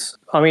problem is,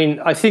 I mean,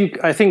 I think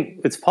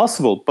it's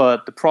possible,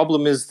 but the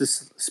problem is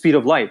this speed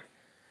of light,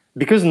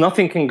 because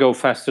nothing can go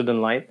faster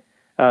than light.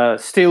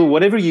 Still,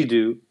 whatever you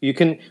do, you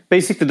can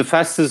basically, the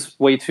fastest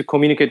way to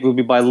communicate will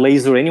be by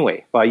laser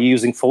anyway, by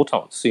using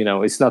photons.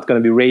 It's not going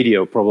to be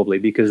radio probably,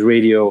 because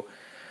radio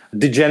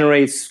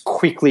degenerates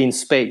quickly in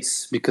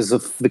space because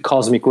of the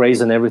cosmic rays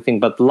and everything.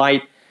 But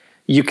light,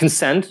 you can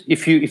send,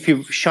 if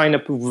you shine a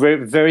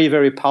very, very,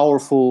 very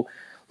powerful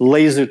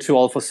laser to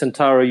Alpha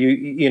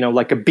Centauri,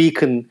 like a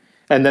beacon,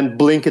 and then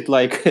blink it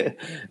like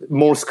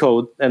Morse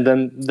code, and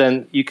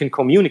then you can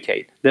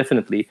communicate,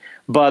 definitely.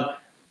 But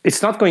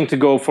it's not going to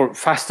go for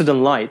faster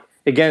than light.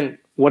 Again,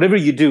 whatever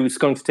you do, it's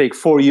going to take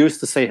 4 years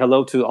to say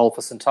hello to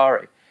Alpha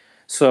Centauri.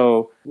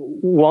 So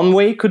one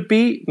way could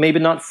be maybe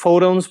not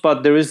photons,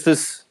 but there is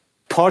this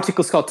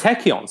particles called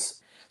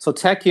tachyons. So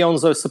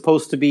tachyons are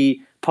supposed to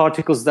be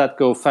particles that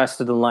go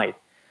faster than light.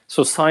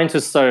 So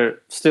scientists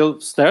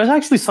there's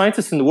actually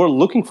scientists in the world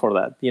looking for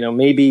that.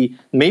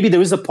 Maybe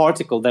there is a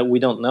particle that we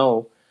don't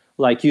know.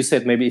 Like you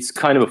said, maybe it's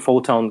kind of a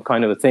photon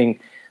kind of a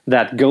thing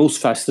that goes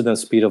faster than the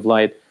speed of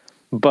light.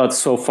 But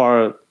so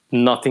far,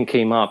 nothing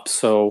came up.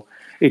 So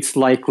it's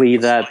likely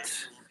that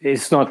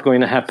it's not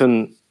going to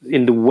happen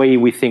in the way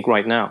we think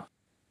right now.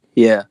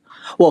 Yeah.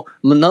 Well,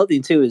 another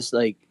thing too is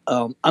like,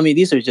 I mean,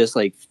 these are just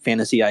like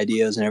fantasy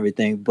ideas and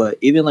everything. But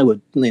even like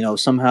with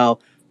somehow,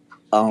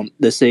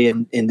 let's say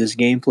in this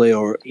gameplay,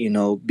 or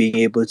being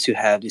able to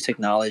have the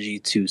technology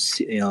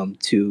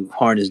to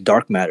harness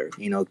dark matter,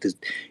 because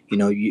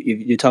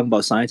you're talking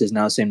about scientists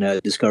now saying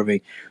that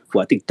discovering,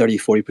 I think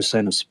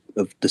 30-40%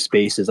 of the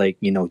space is like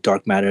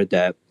dark matter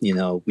that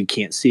we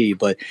can't see.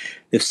 But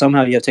if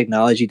somehow you have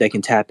technology that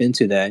can tap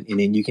into that, and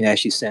then you can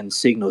actually send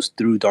signals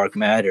through dark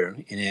matter,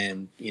 and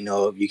then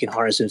you can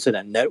harness into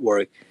that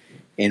network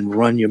and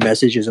run your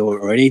messages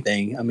or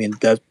anything. I mean,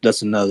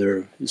 that's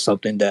another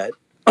something that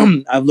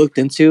I've looked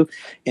into,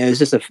 and it's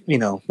just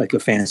like a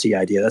fantasy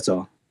idea. That's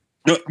all.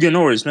 No,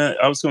 worries, man.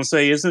 I was going to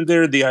say, isn't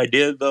there the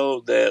idea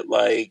though that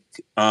like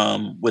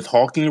with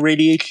Hawking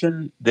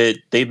radiation, that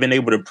they've been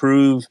able to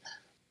prove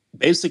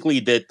basically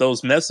that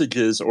those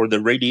messages or the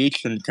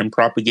radiation can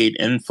propagate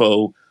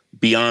info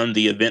beyond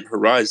the event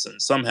horizon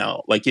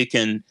somehow. Like it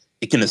can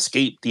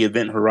escape the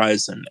event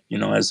horizon,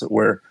 as it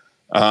were.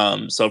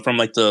 So from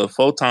like the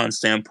photon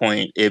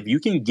standpoint, if you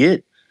can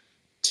get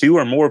 2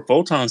 or more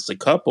photons to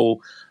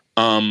couple,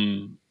 I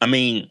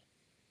mean,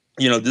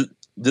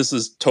 this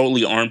is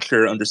totally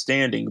armchair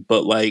understanding,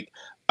 but like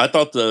I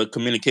thought the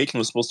communication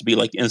was supposed to be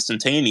like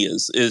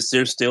instantaneous. Is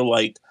there still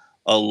like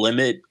a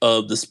limit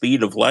of the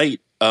speed of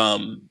light?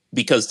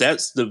 Because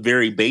that's the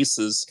very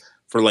basis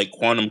for like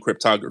quantum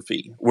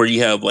cryptography, where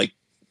you have like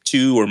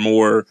 2 or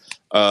more,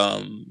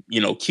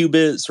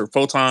 qubits or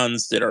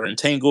photons that are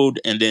entangled,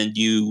 and then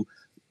you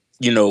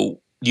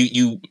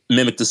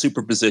mimic the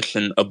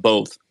superposition of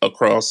both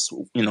across,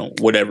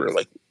 whatever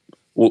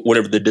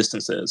the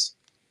distance is.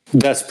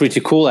 That's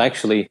pretty cool,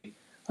 actually.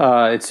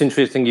 It's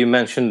interesting you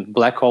mentioned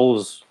black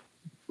holes.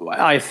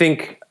 I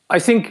think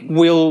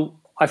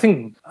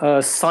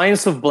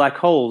science of black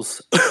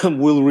holes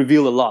will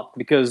reveal a lot,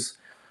 because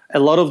a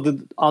lot of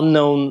the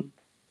unknown,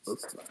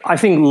 I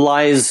think,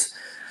 lies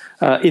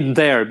in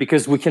there,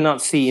 because we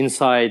cannot see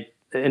inside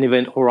an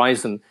event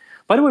horizon.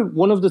 By the way,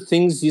 one of the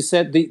things you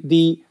said,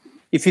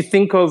 if you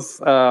think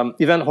of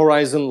event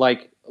horizon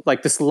like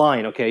this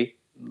line, okay,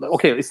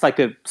 it's like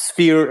a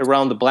sphere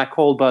around the black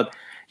hole, but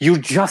you're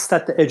just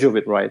at the edge of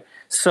it, right?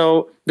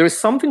 So there is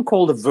something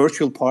called a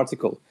virtual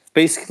particle.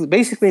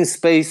 Basically in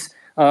space,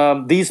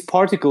 these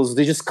particles,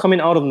 they just come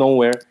in out of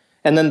nowhere,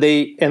 and then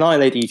they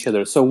annihilate each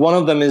other. So one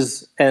of them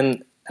is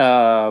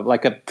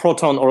like a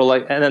proton or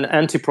like an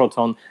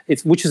antiproton,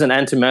 which is an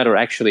antimatter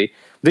actually.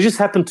 They just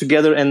happen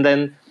together, and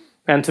then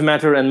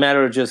antimatter and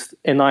matter just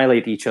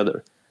annihilate each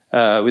other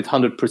with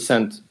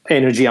 100%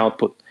 energy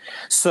output.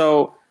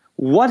 So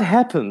what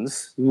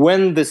happens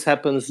when this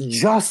happens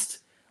just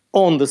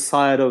on the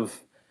side of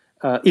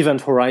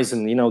event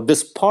horizon?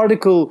 This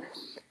particle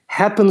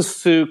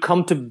happens to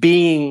come to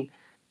being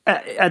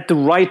at the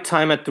right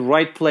time, at the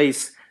right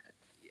place,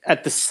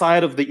 at the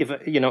side of the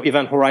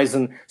event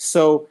horizon.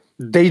 So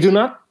they do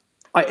not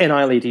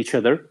annihilate each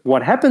other.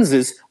 What happens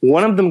is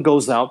one of them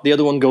goes out, the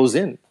other one goes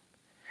in.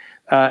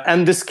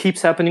 And this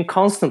keeps happening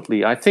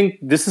constantly. I think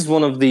this is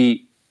one of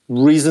the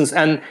reasons,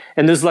 and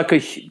there's like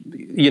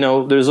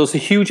there's also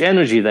huge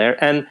energy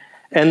there, and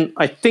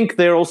I think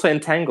they're also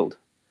entangled.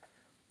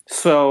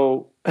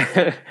 So,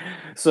 I'm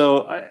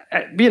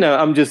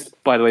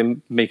just, by the way,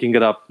 making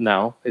it up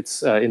now.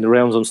 It's in the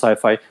realms of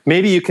sci-fi.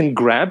 Maybe you can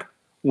grab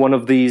one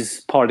of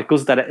these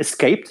particles that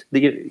escaped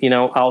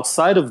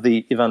outside of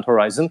the event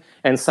horizon,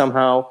 and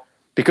somehow,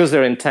 because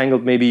they're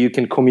entangled, maybe you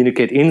can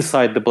communicate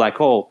inside the black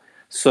hole.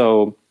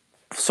 So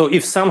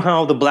if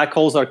somehow the black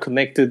holes are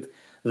connected,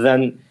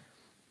 then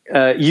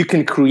you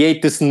can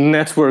create this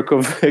network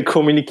of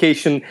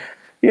communication,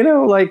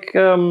 like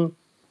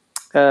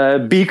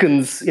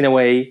beacons in a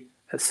way,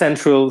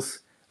 centrals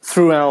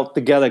throughout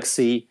the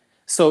galaxy.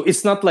 So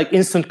it's not like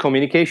instant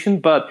communication,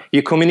 but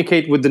you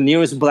communicate with the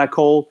nearest black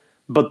hole,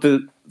 but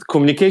the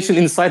communication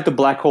inside the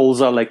black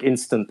holes are like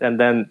instant, and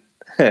then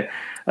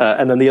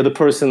the other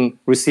person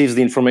receives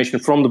the information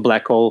from the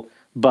black hole,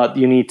 but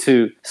you need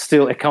to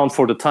still account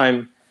for the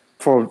time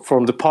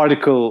from the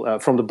particle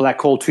from the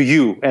black hole to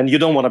you, and you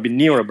don't want to be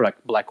near a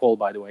black hole,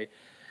 by the way.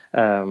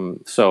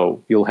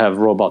 So you'll have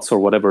robots or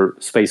whatever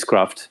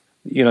spacecraft.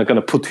 You're not going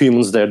to put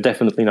humans there,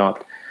 definitely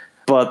not.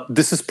 But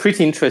this is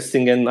pretty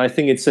interesting, and I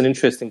think it's an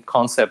interesting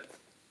concept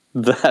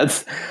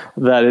that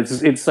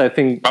it's I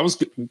think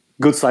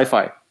good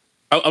sci-fi.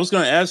 I was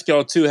going to ask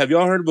y'all too. Have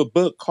y'all heard of a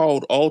book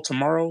called All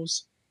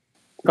Tomorrows?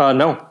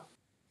 No.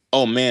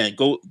 Oh man,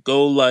 go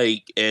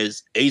like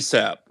as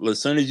ASAP. As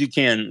soon as you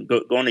can,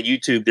 go on to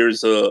YouTube.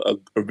 There's a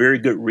very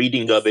good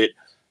reading of it.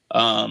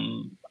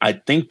 I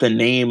think the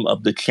name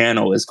of the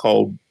channel is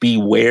called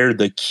Beware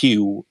the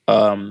Q,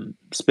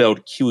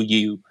 spelled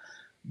QU.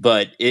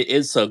 But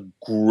it's a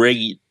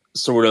great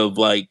sort of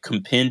like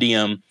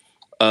compendium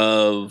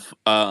of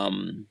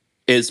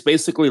it's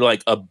basically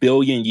like 1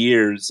 billion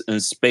years in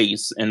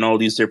space and all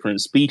these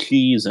different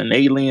species and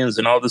aliens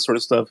and all this sort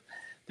of stuff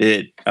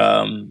that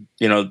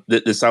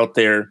that's out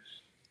there.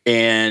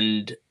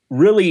 And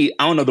really,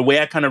 I don't know, the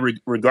way I kind of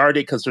regard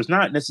it, because there's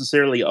not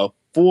necessarily a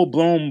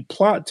full-blown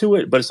plot to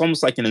it, but it's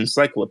almost like an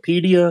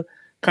encyclopedia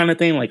kind of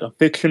thing, like a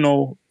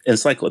fictional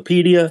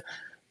encyclopedia.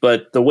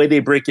 But the way they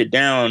break it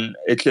down,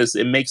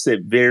 it makes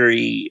it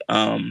very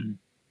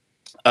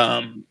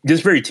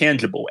just very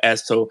tangible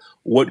as to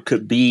what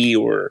could be,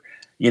 or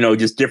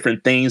just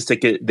different things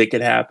that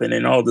could happen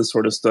and all this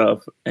sort of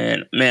stuff.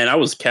 And man, I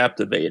was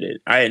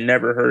captivated. I had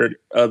never heard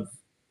of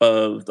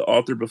the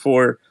author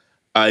before.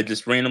 I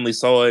just randomly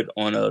saw it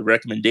on a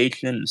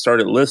recommendation and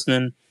started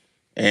listening,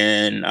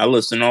 and I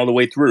listened all the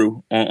way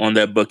through on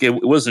that book.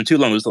 It wasn't too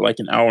long. It was like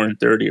an hour and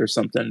 30 or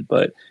something,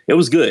 but it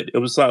was good. It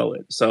was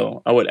solid.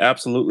 So I would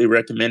absolutely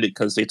recommend it,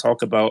 because they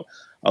talk about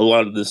a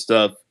lot of this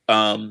stuff.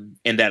 And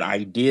that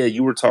idea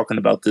you were talking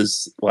about,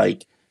 this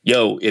like,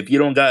 yo, if you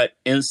don't got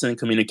instant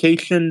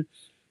communication,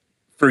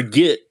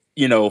 forget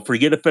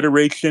a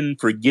federation,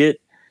 forget,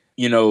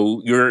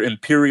 your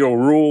imperial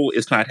rule.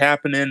 It's not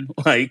happening.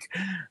 Like,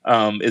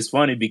 it's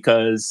funny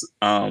because,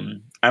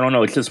 I don't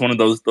know. It's just one of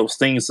those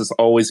things that's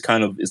always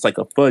kind of, it's like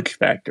a fudge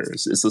factor.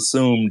 It's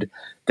assumed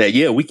that,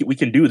 yeah, we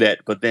can do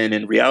that. But then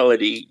in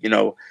reality,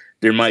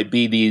 there might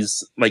be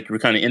these, like you were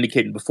kind of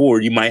indicating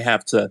before, you might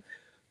have to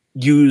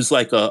use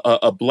like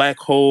a black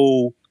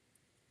hole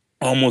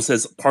almost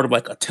as part of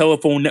like a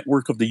telephone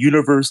network of the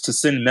universe to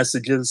send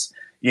messages,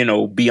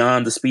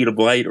 beyond the speed of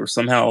light, or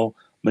somehow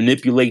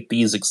manipulate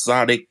these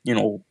exotic,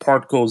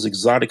 particles,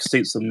 exotic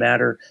states of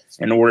matter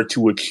in order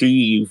to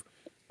achieve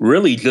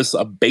really just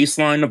a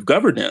baseline of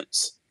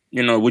governance,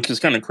 which is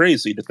kind of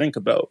crazy to think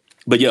about.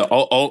 But yeah,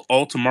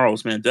 all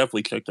Tomorrows, man,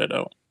 definitely check that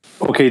out.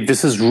 Okay,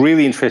 this is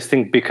really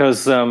interesting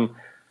because the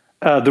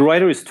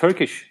writer is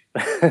Turkish,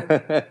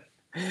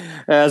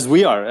 as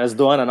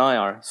Doğan and I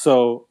are.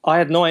 So I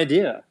had no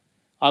idea.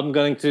 I'm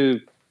going to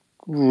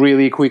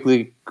really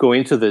quickly go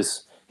into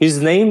this.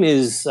 His name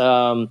is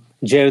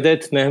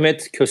Cevdet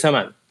Mehmet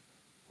Kösemen.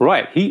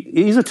 Right,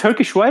 he's a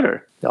Turkish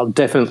writer. I'll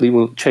definitely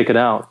will check it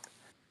out.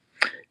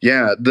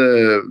 Yeah,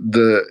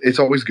 the it's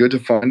always good to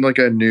find like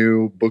a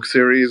new book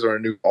series or a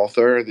new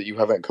author that you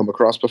haven't come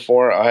across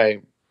before.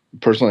 I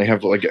personally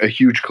have like a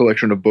huge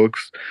collection of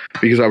books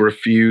because I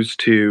refuse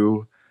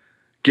to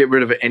get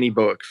rid of any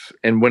books.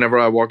 And whenever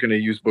I walk in a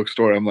used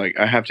bookstore, I'm like,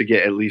 I have to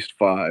get at least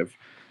 5.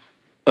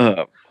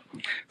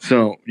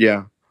 So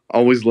yeah,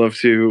 always love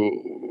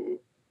to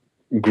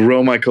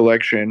grow my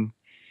collection.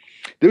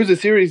 There was a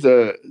series.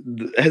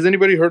 Has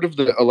anybody heard of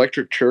the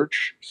Electric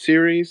Church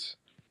series?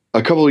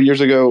 A couple of years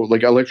ago,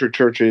 like Electric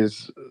Church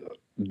is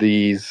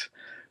these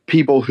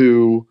people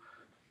who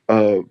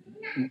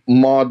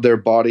mod their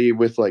body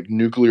with like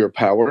nuclear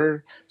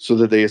power so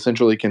that they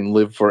essentially can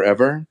live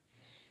forever.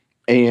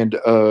 And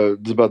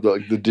it's about the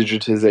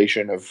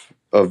digitization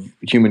of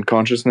human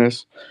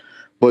consciousness,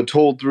 but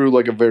told through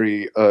like a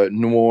very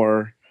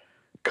noir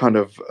kind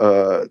of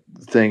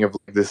thing of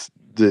like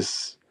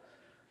this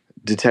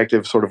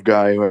detective sort of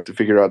guy who has to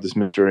figure out this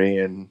mystery.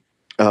 And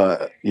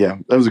yeah,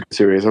 that was a good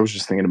series. I was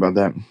just thinking about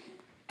that.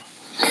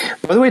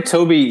 By the way,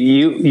 Toby,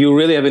 you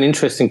really have an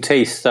interesting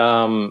taste.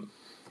 What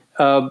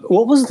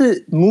was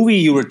the movie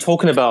you were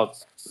talking about?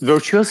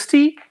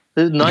 Virtuosity?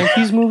 The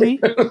 90s movie?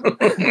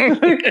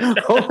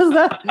 What was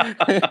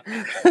that?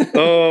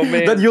 Oh,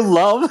 man. That you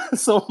love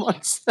so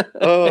much.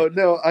 Oh,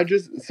 no.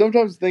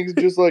 Sometimes things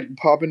just like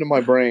pop into my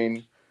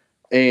brain.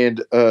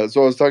 And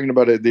so I was talking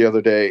about it the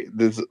other day.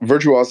 This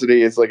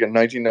Virtuosity is like a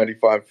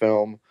 1995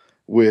 film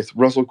with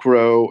Russell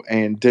Crowe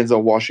and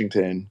Denzel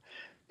Washington.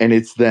 And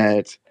it's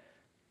that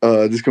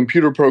this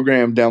computer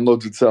program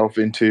downloads itself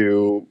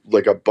into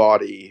like a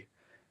body.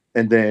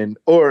 And then,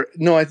 or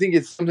no, I think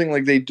it's something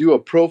like they do a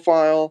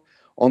profile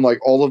on like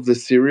all of the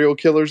serial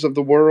killers of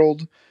the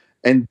world.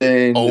 And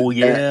then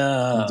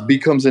it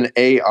becomes an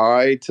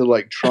AI to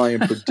like try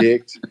and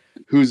predict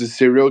who's a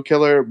serial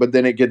killer. But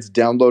then it gets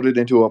downloaded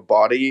into a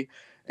body.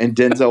 And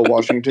Denzel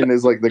Washington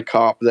is like the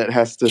cop that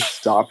has to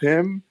stop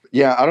him.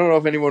 Yeah, I don't know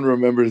if anyone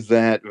remembers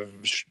that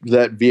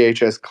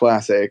VHS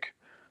classic.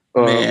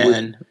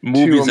 Man,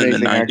 movies in the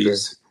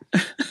 90s.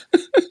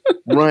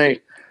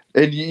 Right.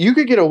 And you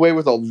could get away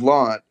with a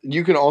lot.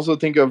 You can also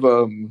think of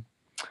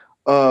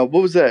what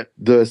was that?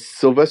 The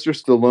Sylvester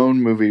Stallone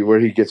movie where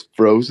he gets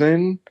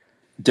frozen.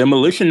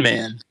 Demolition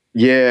Man.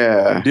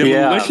 Yeah.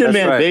 Demolition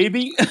Man, right.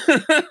 Baby.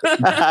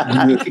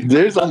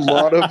 There's a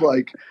lot of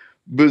like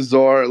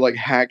bizarre like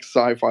hack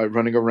sci-fi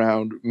running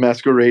around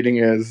masquerading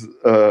as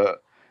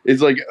it's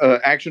like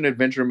action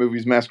adventure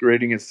movies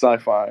masquerading as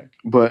sci-fi.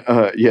 But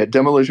yeah,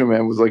 Demolition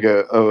Man was like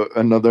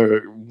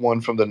another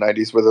one from the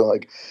 90s where they're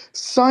like,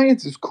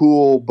 science is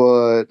cool,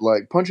 but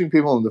like punching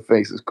people in the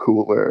face is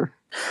cooler.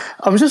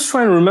 I'm just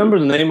trying to remember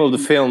the name of the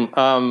film.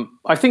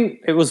 I think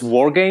it was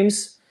War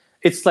Games.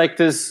 It's like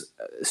this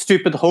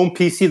stupid home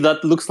PC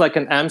that looks like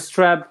an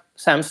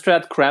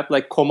Amstrad crap,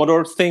 like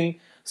Commodore thing,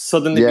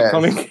 suddenly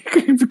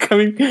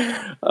becoming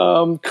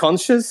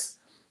conscious.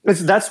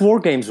 That's War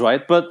Games,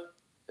 right? But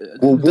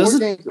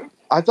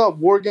I thought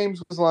War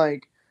Games was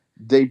like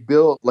they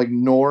built like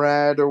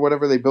NORAD or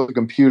whatever. They built a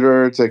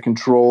computer to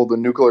control the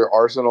nuclear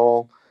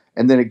arsenal,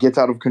 and then it gets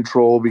out of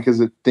control because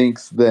it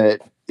thinks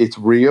that it's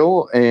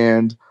real,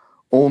 and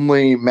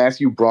only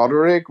Matthew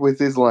Broderick with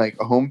his like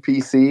home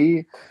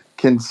PC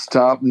can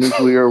stop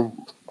nuclear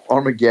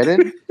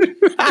Armageddon.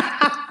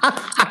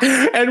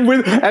 and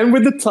with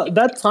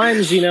that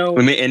times, you know,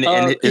 I mean,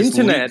 and his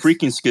internet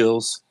freaking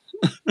skills,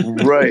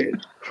 right?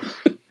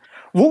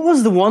 What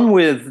was the one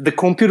with the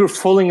computer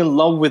falling in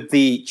love with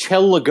the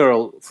cello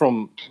girl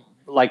from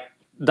like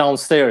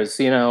downstairs?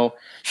 You know,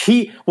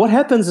 what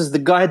happens is the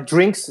guy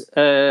drinks.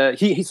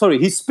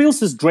 He spills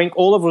his drink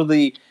all over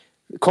the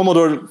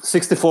Commodore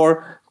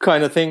 64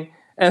 kind of thing,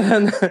 and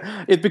then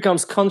it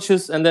becomes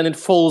conscious, and then it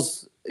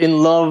falls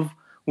in love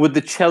with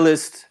the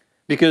cellist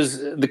because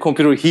the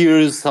computer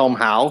hears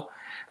somehow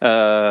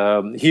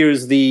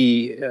hears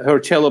her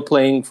cello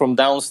playing from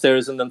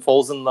downstairs, and then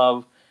falls in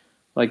love.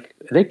 Like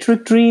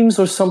Electric Dreams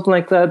or something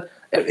like that.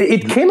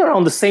 It came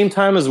around the same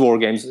time as War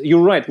Games.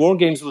 You're right. War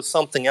Games was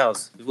something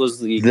else. It was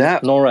the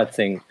NORAD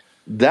thing.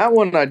 That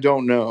one I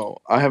don't know.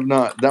 I have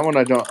not. That one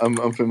I don't.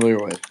 I'm familiar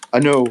with. I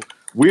know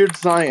Weird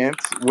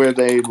Science where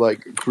they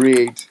like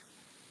create.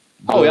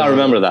 I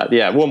remember that.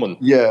 Yeah, woman.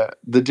 Yeah,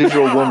 the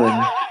digital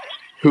woman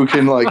who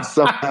can like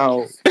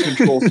somehow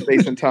control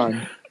space and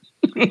time.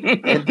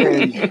 And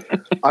then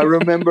I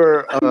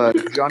remember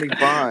Johnny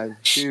Five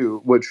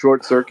too.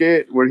 Short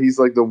Circuit, where he's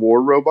like the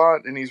war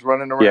robot and he's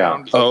running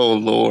around. Yeah. Oh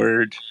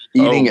Lord,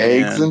 eating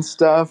eggs and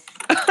stuff.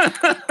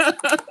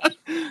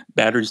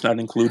 Batteries not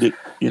included.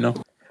 You know.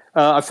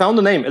 I found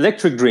the name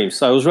Electric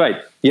Dreams. I was right.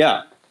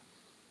 Yeah.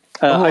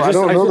 I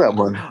don't know that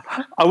one.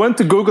 I went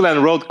to Google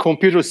and wrote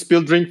 "computer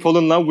spill drink fall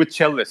in love with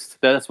cellist."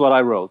 That's what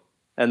I wrote,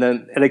 and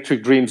then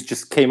Electric Dreams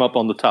just came up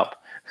on the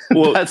top.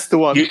 Well, that's the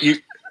one.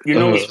 You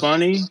know what's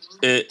funny?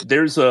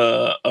 There's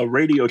a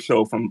radio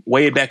show from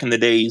way back in the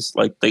days,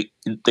 like they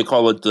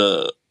call it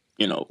the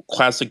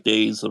classic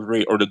days of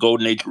radio or the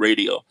golden age of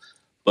radio,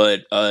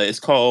 but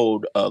it's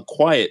called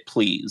Quiet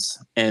Please,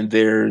 and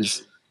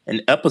there's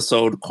an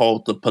episode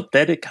called The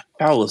Pathetic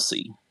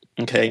Fallacy.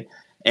 Okay,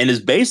 and it's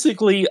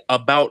basically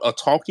about a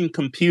talking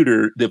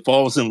computer that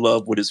falls in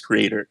love with its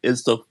creator.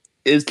 It's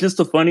just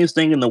the funniest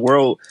thing in the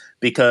world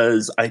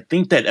because I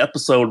think that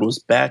episode was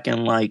back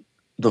in like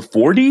the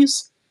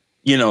 40s.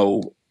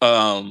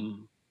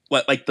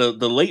 Like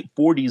the late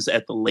 40s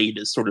at the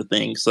latest sort of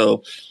thing.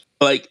 So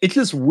like, it's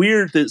just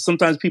weird that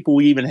sometimes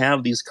people even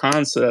have these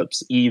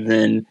concepts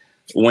even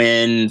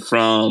when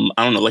from,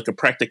 I don't know, like a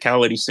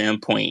practicality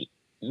standpoint,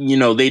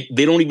 they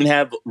don't even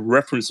have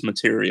reference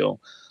material.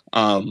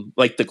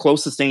 Like the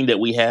closest thing that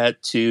we had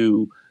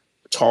to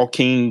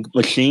talking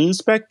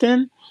machines back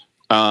then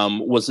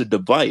was a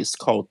device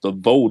called the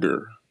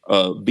voder,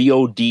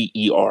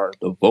 VODER,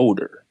 the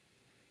voder.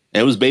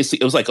 And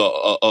it was like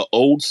a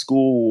old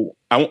school,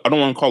 I don't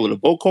want to call it a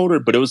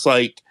vocoder, but it was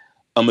like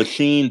a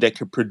machine that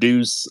could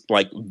produce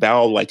like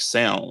vowel-like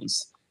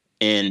sounds.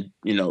 And,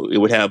 it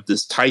would have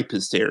this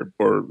typist there,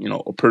 or,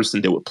 a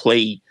person that would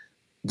play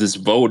this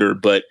voder,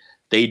 but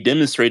they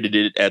demonstrated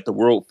it at the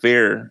World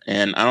Fair.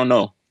 And I don't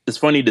know, it's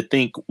funny to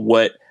think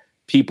what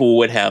people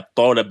would have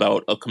thought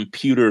about a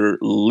computer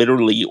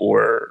literally,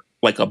 or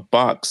like a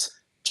box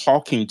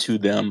talking to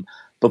them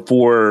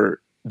before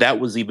that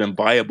was even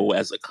viable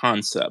as a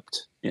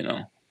concept,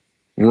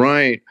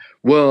 Right.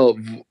 Well,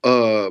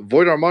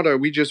 Void Armada,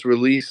 we just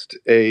released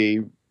a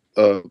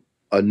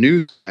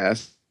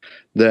newscast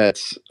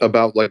that's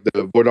about like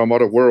the Void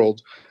Armada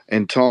world,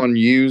 and Ton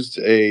used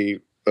a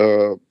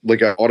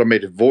like an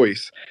automated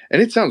voice,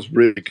 and it sounds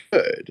really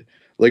good.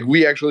 Like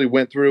we actually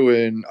went through,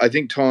 and I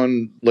think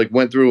Ton like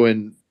went through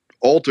and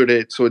altered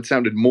it so it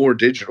sounded more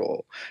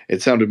digital.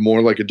 It sounded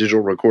more like a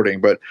digital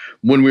recording, but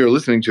when we were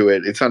listening to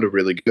it, it sounded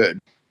really good.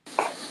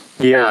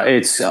 Yeah,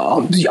 it's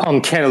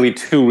uncannily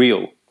too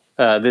real.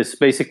 This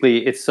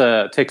basically, it's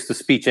a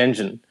text-to-speech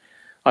engine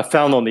I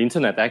found on the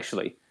internet,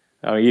 actually.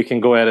 You can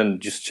go ahead and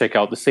just check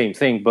out the same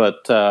thing.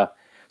 But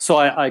so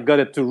I got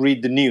it to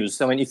read the news.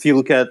 I mean, if you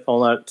look at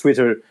on our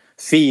Twitter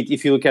feed,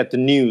 if you look at the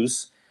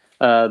news,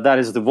 that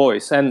is the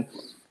voice. And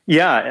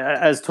yeah,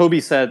 as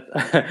Toby said,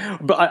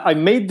 but I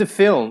made the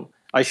film.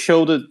 I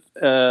showed it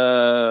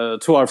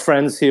to our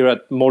friends here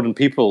at Modern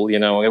People,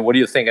 what do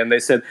you think? And they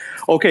said,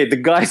 okay, the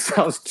guy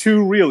sounds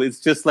too real. It's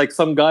just like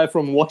some guy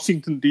from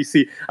Washington,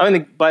 D.C. I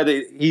mean,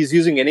 he's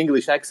using an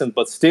English accent,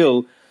 but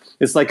still,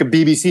 it's like a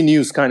BBC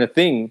News kind of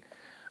thing.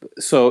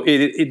 So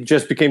it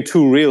just became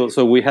too real.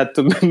 So we had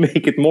to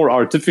make it more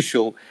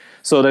artificial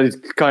so that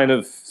it kind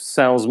of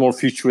sounds more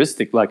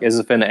futuristic, like as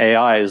if an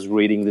AI is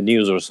reading the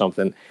news or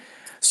something.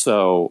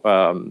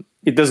 So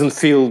it doesn't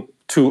feel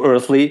too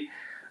earthly.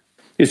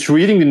 It's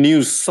reading the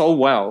news so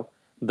well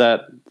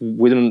that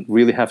we didn't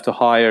really have to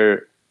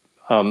hire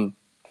a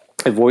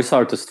voice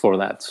artist for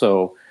that.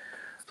 So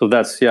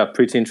that's,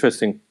 pretty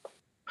interesting.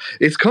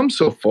 It's come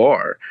so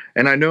far.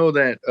 And I know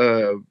that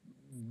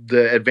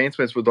the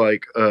advancements with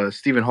like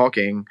Stephen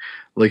Hawking,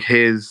 like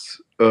his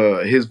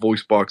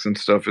voice box and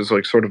stuff is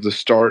like sort of the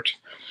start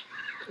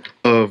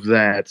of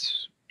that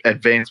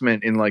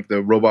advancement in like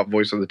the robot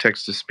voice or the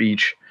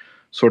text-to-speech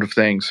sort of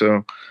thing.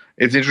 So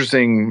it's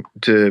interesting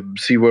to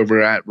see where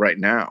we're at right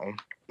now.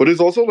 But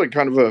it's also like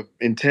kind of a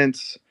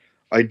intense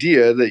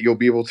idea that you'll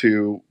be able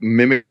to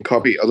mimic and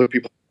copy other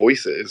people's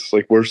voices.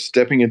 Like we're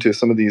stepping into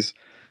some of these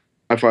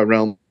sci-fi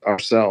realm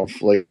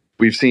ourselves. Like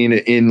we've seen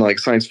it in like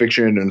science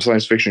fiction and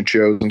science fiction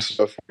shows and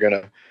stuff. We're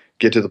going to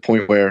get to the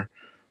point where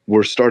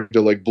we're starting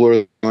to like blur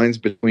the lines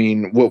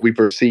between what we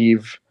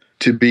perceive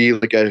to be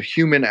like a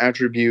human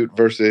attribute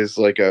versus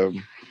like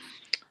an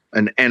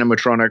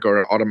animatronic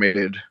or an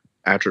automated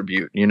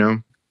attribute,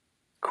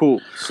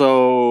 Cool.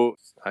 So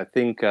I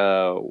think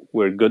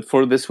we're good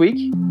for this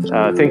week.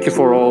 Thank you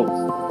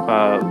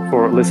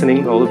for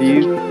listening, all of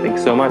you.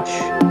 Thanks so much.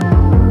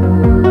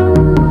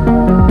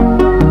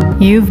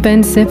 You've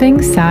been sipping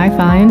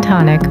Sci-Fi and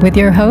Tonic with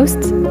your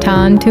hosts,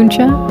 Tan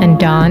Tuncha and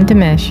Don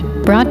Demish.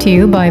 Brought to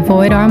you by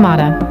Void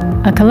Armada,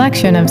 a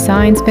collection of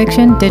science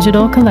fiction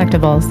digital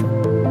collectibles.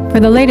 For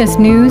the latest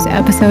news,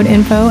 episode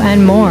info,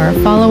 and more,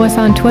 follow us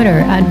on Twitter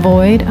at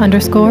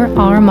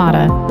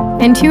Void_Armada.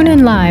 And tune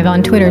in live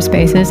on Twitter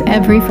Spaces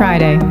every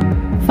Friday.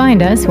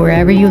 Find us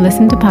wherever you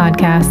listen to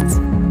podcasts.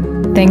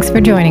 Thanks for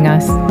joining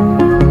us.